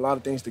 and we do a lot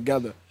of things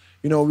together.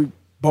 You know, we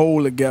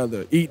bowl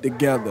together, eat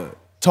together,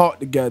 talk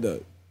together,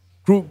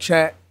 group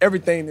chat,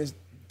 everything is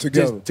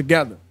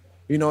together.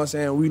 You know what I'm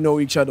saying? We know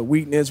each other's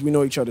weakness, we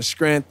know each other's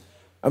strength.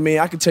 I mean,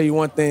 I can tell you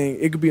one thing.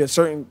 It could be a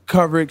certain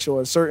coverage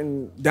or a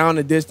certain down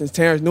the distance.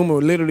 Terrence Newman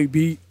would literally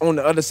be on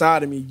the other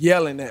side of me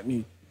yelling at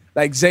me,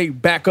 like, Zay,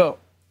 back up.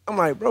 I'm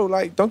like, bro,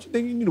 like, don't you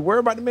think you need to worry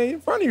about the man in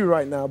front of you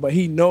right now? But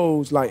he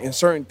knows, like, in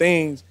certain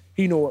things,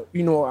 he know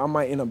what I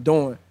might end up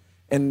doing.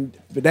 And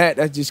for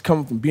that's just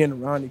coming from being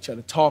around each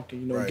other,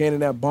 talking,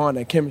 gaining that bond,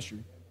 that chemistry.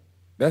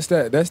 That's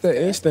that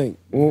instinct.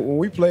 When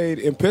we played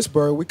in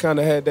Pittsburgh, we kind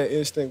of had that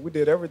instinct. We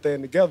did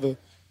everything together.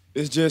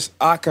 It's just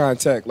eye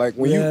contact. Like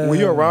when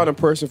you're around a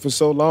person for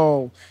so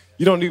long,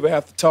 you don't even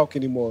have to talk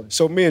anymore.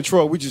 So me and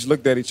Troy, we just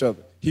looked at each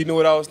other. He knew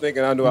what I was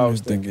thinking. I knew I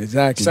was thinking.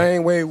 Exactly.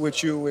 Same way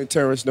with you and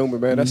Terrence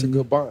Newman, man. That's a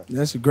good bond.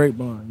 That's a great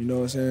bond. You know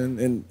what I'm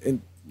saying?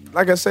 And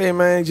like I say,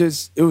 man,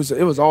 it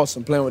was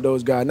awesome playing with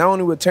those guys. Not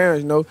only with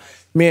Terrence,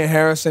 me and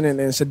Harrison and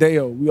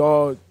Sadeo, we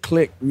all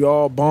click. We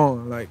all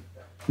bond. Like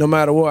no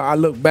matter what, I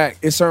look back.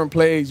 It's certain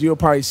plays you'll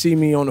probably see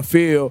me on the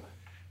field.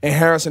 And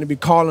Harrison would be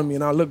calling me,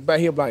 and I look back,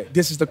 he'll be like,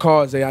 this is the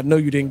call, Zay. I know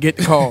you didn't get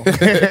the call.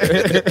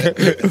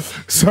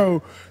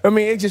 So, I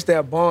mean, it's just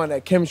that bond,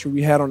 that chemistry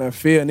we had on that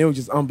field, and it was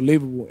just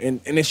unbelievable. And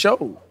it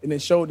showed. And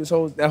it showed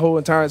that whole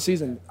entire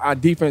season. Our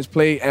defense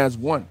played as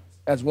one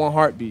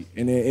heartbeat.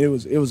 And it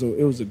was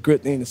a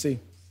good thing to see.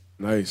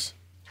 Nice.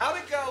 How'd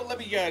it go? Let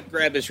me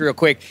grab this real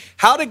quick.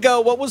 How'd it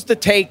go? What was the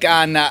take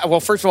on, well,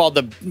 first of all,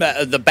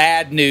 the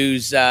bad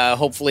news,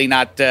 hopefully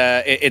not,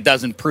 it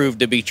doesn't prove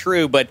to be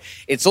true, but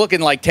it's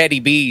looking like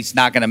Teddy B's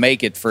not going to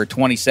make it for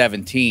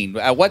 2017.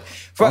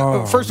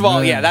 First of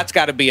all, yeah, that's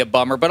got to be a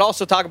bummer, but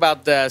also talk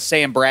about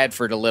Sam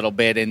Bradford a little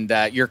bit and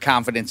your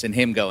confidence in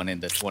him going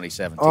into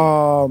 2017.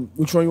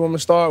 Which one you want me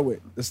to start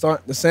with? The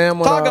Sam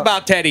one? Talk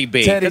about Teddy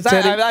B, because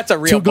that's a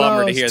real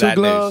bummer to hear that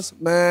news.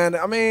 Man,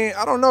 I mean,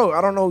 I don't know.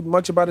 I don't know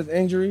much about his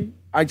injury.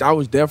 I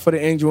was there for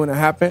the injury when it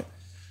happened,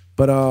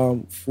 but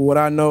for what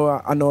I know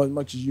as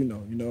much as you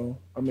know.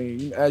 I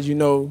mean, as you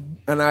know,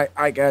 and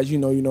Ike, as you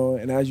know,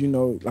 and as you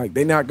know, like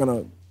they're not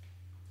gonna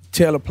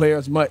tell the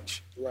players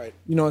much, right?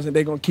 You know what I'm saying?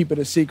 They're gonna keep it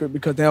a secret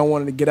because they don't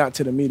want it to get out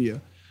to the media.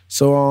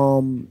 So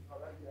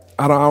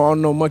I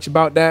don't know much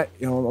about that.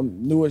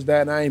 I'm new as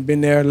that, and I ain't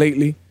been there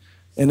lately.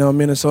 In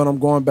Minnesota, I'm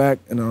going back,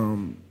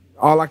 and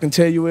all I can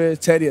tell you is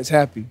Teddy is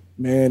happy.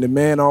 Man, the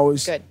man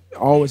always have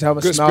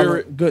a good smile,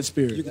 spirit. Good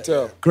spirit. You can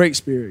tell. Great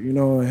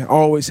spirit,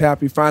 always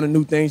happy, finding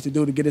new things to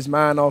do to get his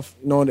mind off,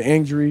 the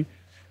injury.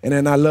 And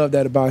then I love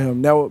that about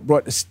him. That what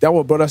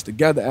brought us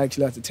together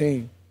actually as a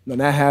team. When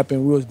that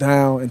happened, we was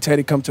down, and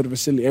Teddy come to the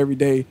facility every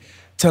day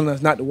telling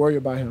us not to worry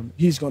about him.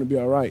 He's going to be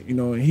all right,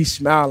 and he's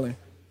smiling,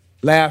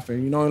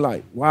 laughing,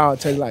 like, wow,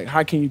 Teddy, like,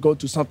 how can you go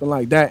through something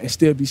like that and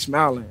still be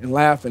smiling and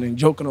laughing and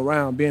joking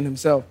around, being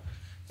himself?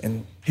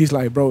 And he's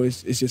like, bro,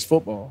 it's just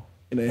football.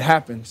 And it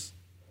happens,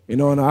 and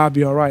I'll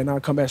be all right, and I'll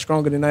come back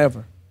stronger than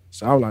ever.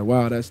 So I was like,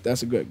 wow,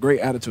 that's a great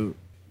attitude.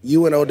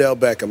 You and Odell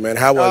Beckham, man.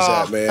 How was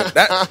that,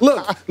 man?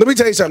 Look, let me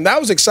tell you something.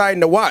 That was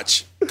exciting to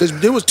watch because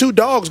there was two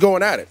dogs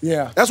going at it.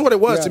 Yeah. That's what it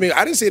was to me.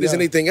 I didn't see it as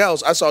anything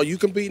else. I saw you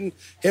competing,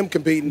 him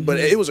competing, but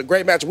it was a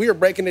great match. We were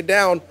breaking it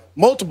down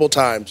multiple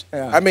times.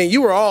 Yeah. I mean,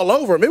 you were all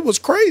over him. It was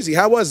crazy.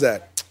 How was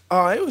that?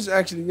 It was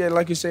actually,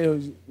 like you say,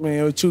 it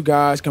was two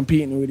guys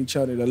competing with each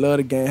other that love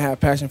the game, have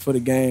passion for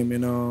the game.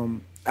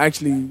 And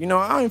actually,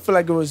 I don't feel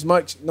like it was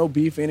no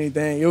beef or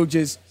anything. It was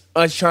just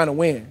us trying to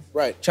win.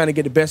 Right. Trying to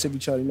get the best of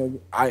each other.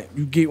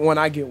 You get one,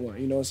 I get one.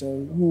 You know what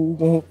I'm saying?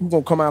 Who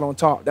gonna come out on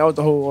top? That was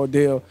the whole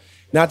ordeal.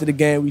 And after the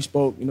game, we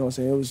spoke. You know what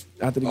I'm saying? It was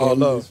after the game. All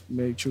love.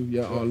 Made true.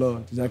 Yeah, all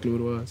love. Exactly what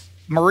it was.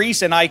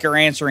 Maurice and Ike are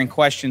answering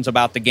questions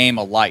about the game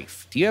of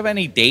life. Do you have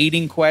any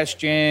dating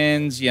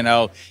questions?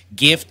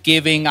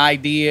 Gift-giving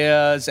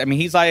ideas? I mean,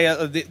 he's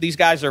like these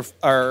guys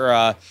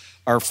are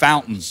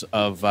fountains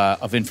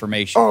of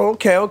information. Oh,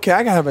 okay.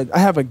 I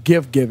have a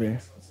gift giving.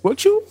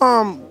 What you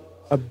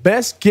a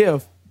best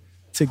gift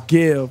to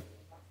give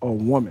a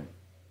woman?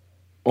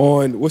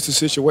 On what's the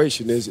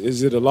situation?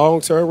 Is it a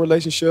long-term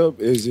relationship?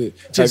 Is it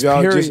Just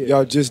have period.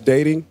 y'all just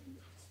dating?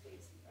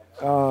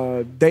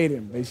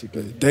 Dating,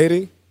 basically.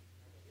 Dating?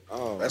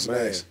 Oh, that's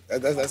nice.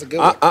 That's a good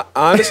one.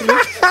 Honestly,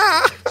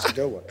 that's a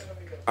good one.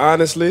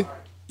 Honestly,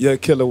 you're a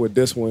killer with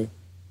this one.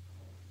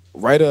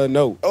 Write her a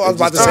note. Oh, I was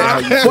about to say how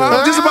you feel. Well, I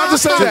was just about to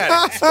say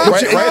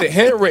that. Write it,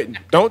 handwritten.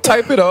 Don't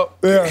type it up.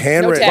 Yeah.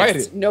 Handwritten. Write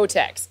it. No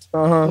text.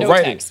 Uh-huh. No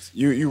write text. it.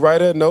 You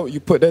write her a note. You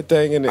put that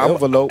thing in the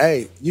envelope.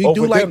 Hey, you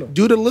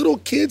do the little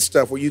kid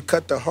stuff where you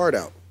cut the heart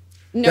out.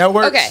 No, That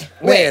works. Okay.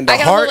 Man, the I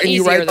got a heart little and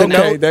you easier write the than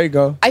that. Okay, there you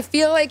go. I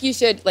feel like you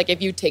should,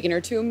 if you've taken her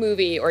to a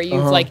movie or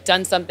you've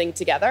done something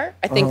together,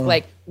 I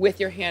think with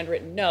your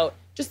handwritten note,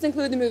 just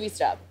include the movie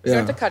stuff. You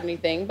don't have to cut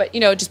anything, but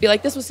just be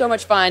like, this was so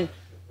much fun.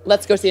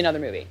 Let's go see another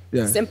movie.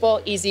 Yeah.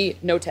 Simple, easy,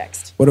 no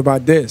text. What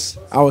about this?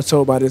 I was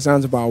told by this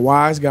sounds about a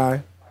wise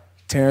guy,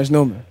 Terrence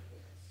Newman.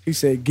 He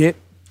said, get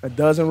a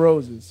dozen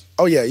roses.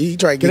 Oh yeah, he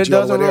tried to get a you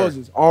all the dozen way there.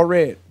 roses, all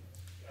red.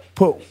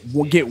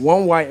 Get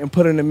one white and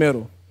put it in the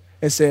middle,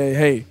 and say,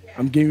 "Hey,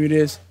 I'm giving you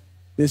this.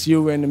 This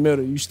you in the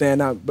middle. You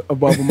stand out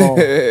above them all."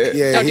 Don't do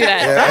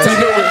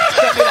that.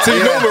 T.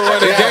 Newman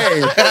running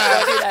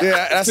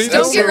game.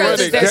 Don't get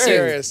roses. They're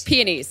serious.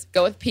 Peonies.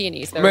 Go with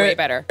peonies. They're way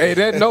better. Hey,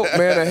 that note,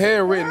 man, a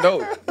handwritten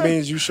note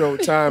means you show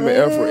time and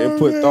effort and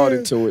put thought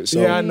into it.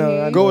 So Yeah, I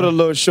know. Go with a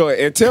little short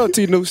and tell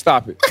T. New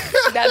stop it.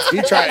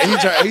 He tried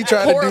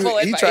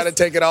to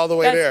take it all the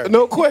way there.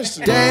 No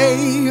question.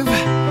 Dave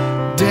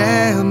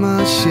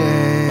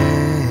Damashek.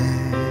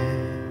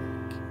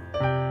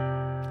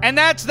 And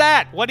that's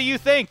that. What do you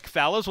think,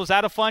 fellas? Was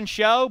that a fun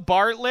show?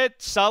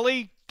 Bartlett,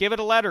 Sully, give it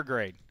a letter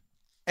grade.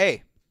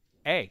 A.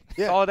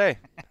 Yeah. Solid A.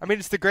 I mean,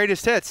 it's the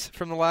greatest hits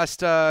from the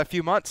last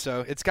few months,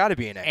 so it's got to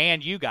be an A.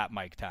 And you got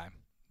mic time.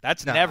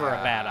 That's never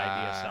a bad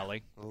idea,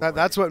 Sully.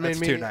 That's what made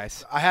me. too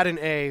nice. I had an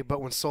A,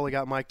 but when Sully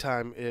got mic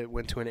time, it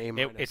went to an A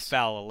minus. It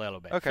fell a little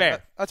bit. Okay,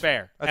 Fair. that's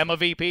fair. Emma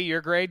VP,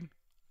 your grade?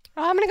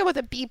 I'm going to go with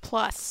a B+.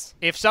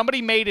 If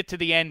somebody made it to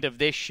the end of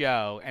this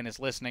show and is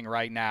listening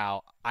right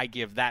now, I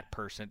give that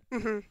person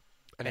an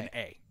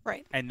A.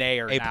 Right. And they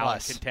are A+. now in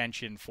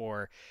contention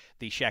for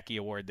the Shecky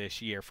Award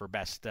this year for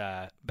best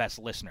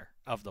listener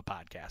of the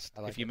podcast.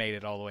 If you made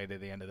it all the way to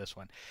the end of this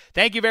one.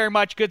 Thank you very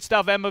much. Good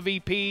stuff, Emma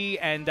VP.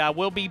 And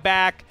we'll be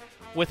back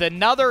with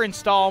another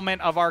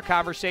installment of our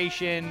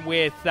conversation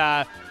with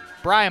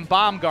Brian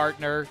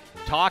Baumgartner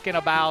talking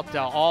about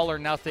All or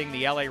Nothing,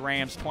 the LA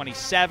Rams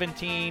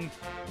 2017,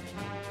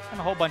 and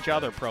a whole bunch of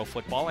other pro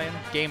football and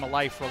game of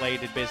life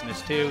related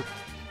business too.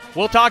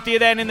 We'll talk to you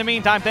then. In the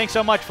meantime, thanks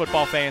so much,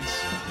 football fans.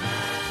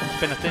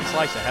 It's been a thin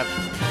slice of heaven.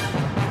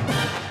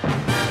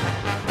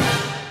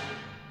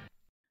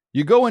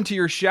 You go into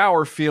your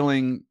shower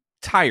feeling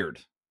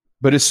tired,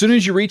 but as soon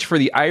as you reach for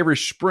the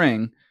Irish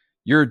Spring,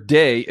 your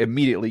day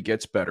immediately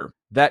gets better.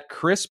 That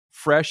crisp,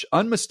 fresh,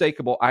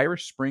 unmistakable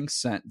Irish Spring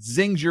scent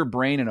zings your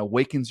brain and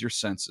awakens your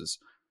senses.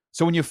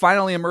 So when you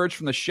finally emerge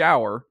from the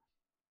shower,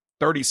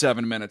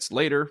 37 minutes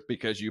later,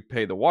 because you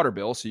pay the water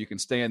bill so you can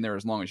stay in there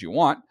as long as you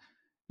want,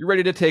 you're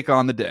ready to take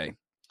on the day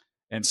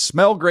and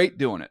smell great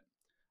doing it.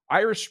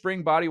 Irish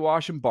Spring Body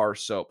Wash and Bar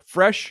Soap.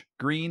 Fresh,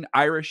 green,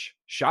 Irish.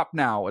 Shop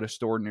now at a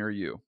store near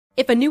you.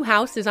 If a new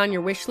house is on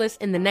your wish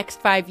list in the next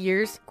 5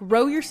 years,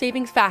 grow your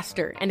savings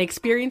faster and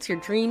experience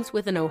your dreams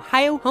with an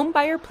Ohio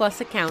Homebuyer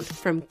Plus account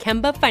from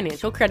Kemba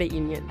Financial Credit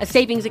Union. A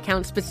savings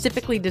account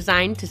specifically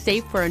designed to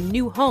save for a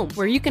new home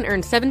where you can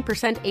earn 7%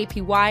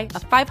 APY,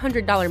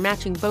 a $500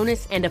 matching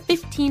bonus, and a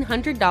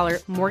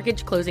 $1,500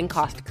 mortgage closing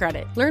cost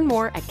credit. Learn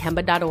more at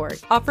Kemba.org.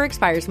 Offer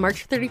expires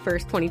March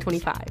 31st,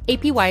 2025.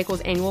 APY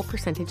equals annual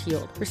percentage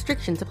yield.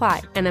 Restrictions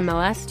apply.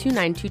 NMLS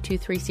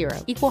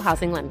 292230. Equal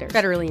housing lender.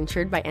 Federally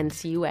insured by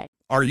NCUA.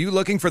 Are you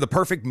looking for the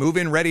perfect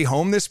move-in ready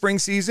home this spring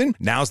season?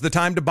 Now's the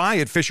time to buy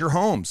at Fisher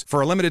Homes. For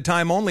a limited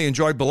time only,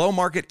 enjoy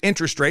below-market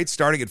interest rates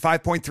starting at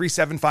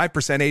 5.375%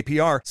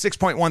 APR,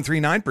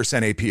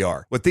 6.139%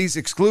 APR. With these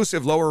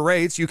exclusive lower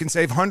rates, you can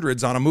save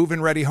hundreds on a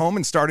move-in ready home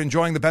and start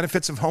enjoying the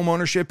benefits of home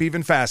ownership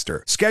even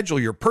faster. Schedule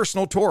your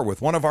personal tour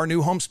with one of our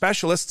new home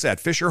specialists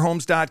at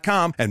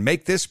FisherHomes.com and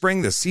make this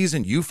spring the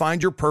season you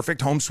find your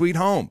perfect home sweet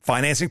home.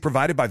 Financing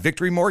provided by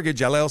Victory Mortgage,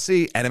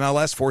 LLC,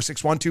 NMLS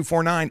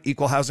 461249,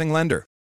 Equal Housing Lender.